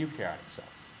just in eukaryotic cells.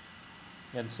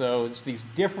 And so it's these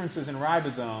differences in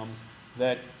ribosomes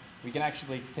that we can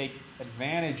actually take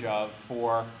advantage of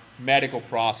for medical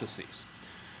processes.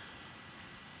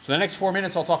 So the next 4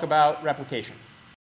 minutes I'll talk about replication.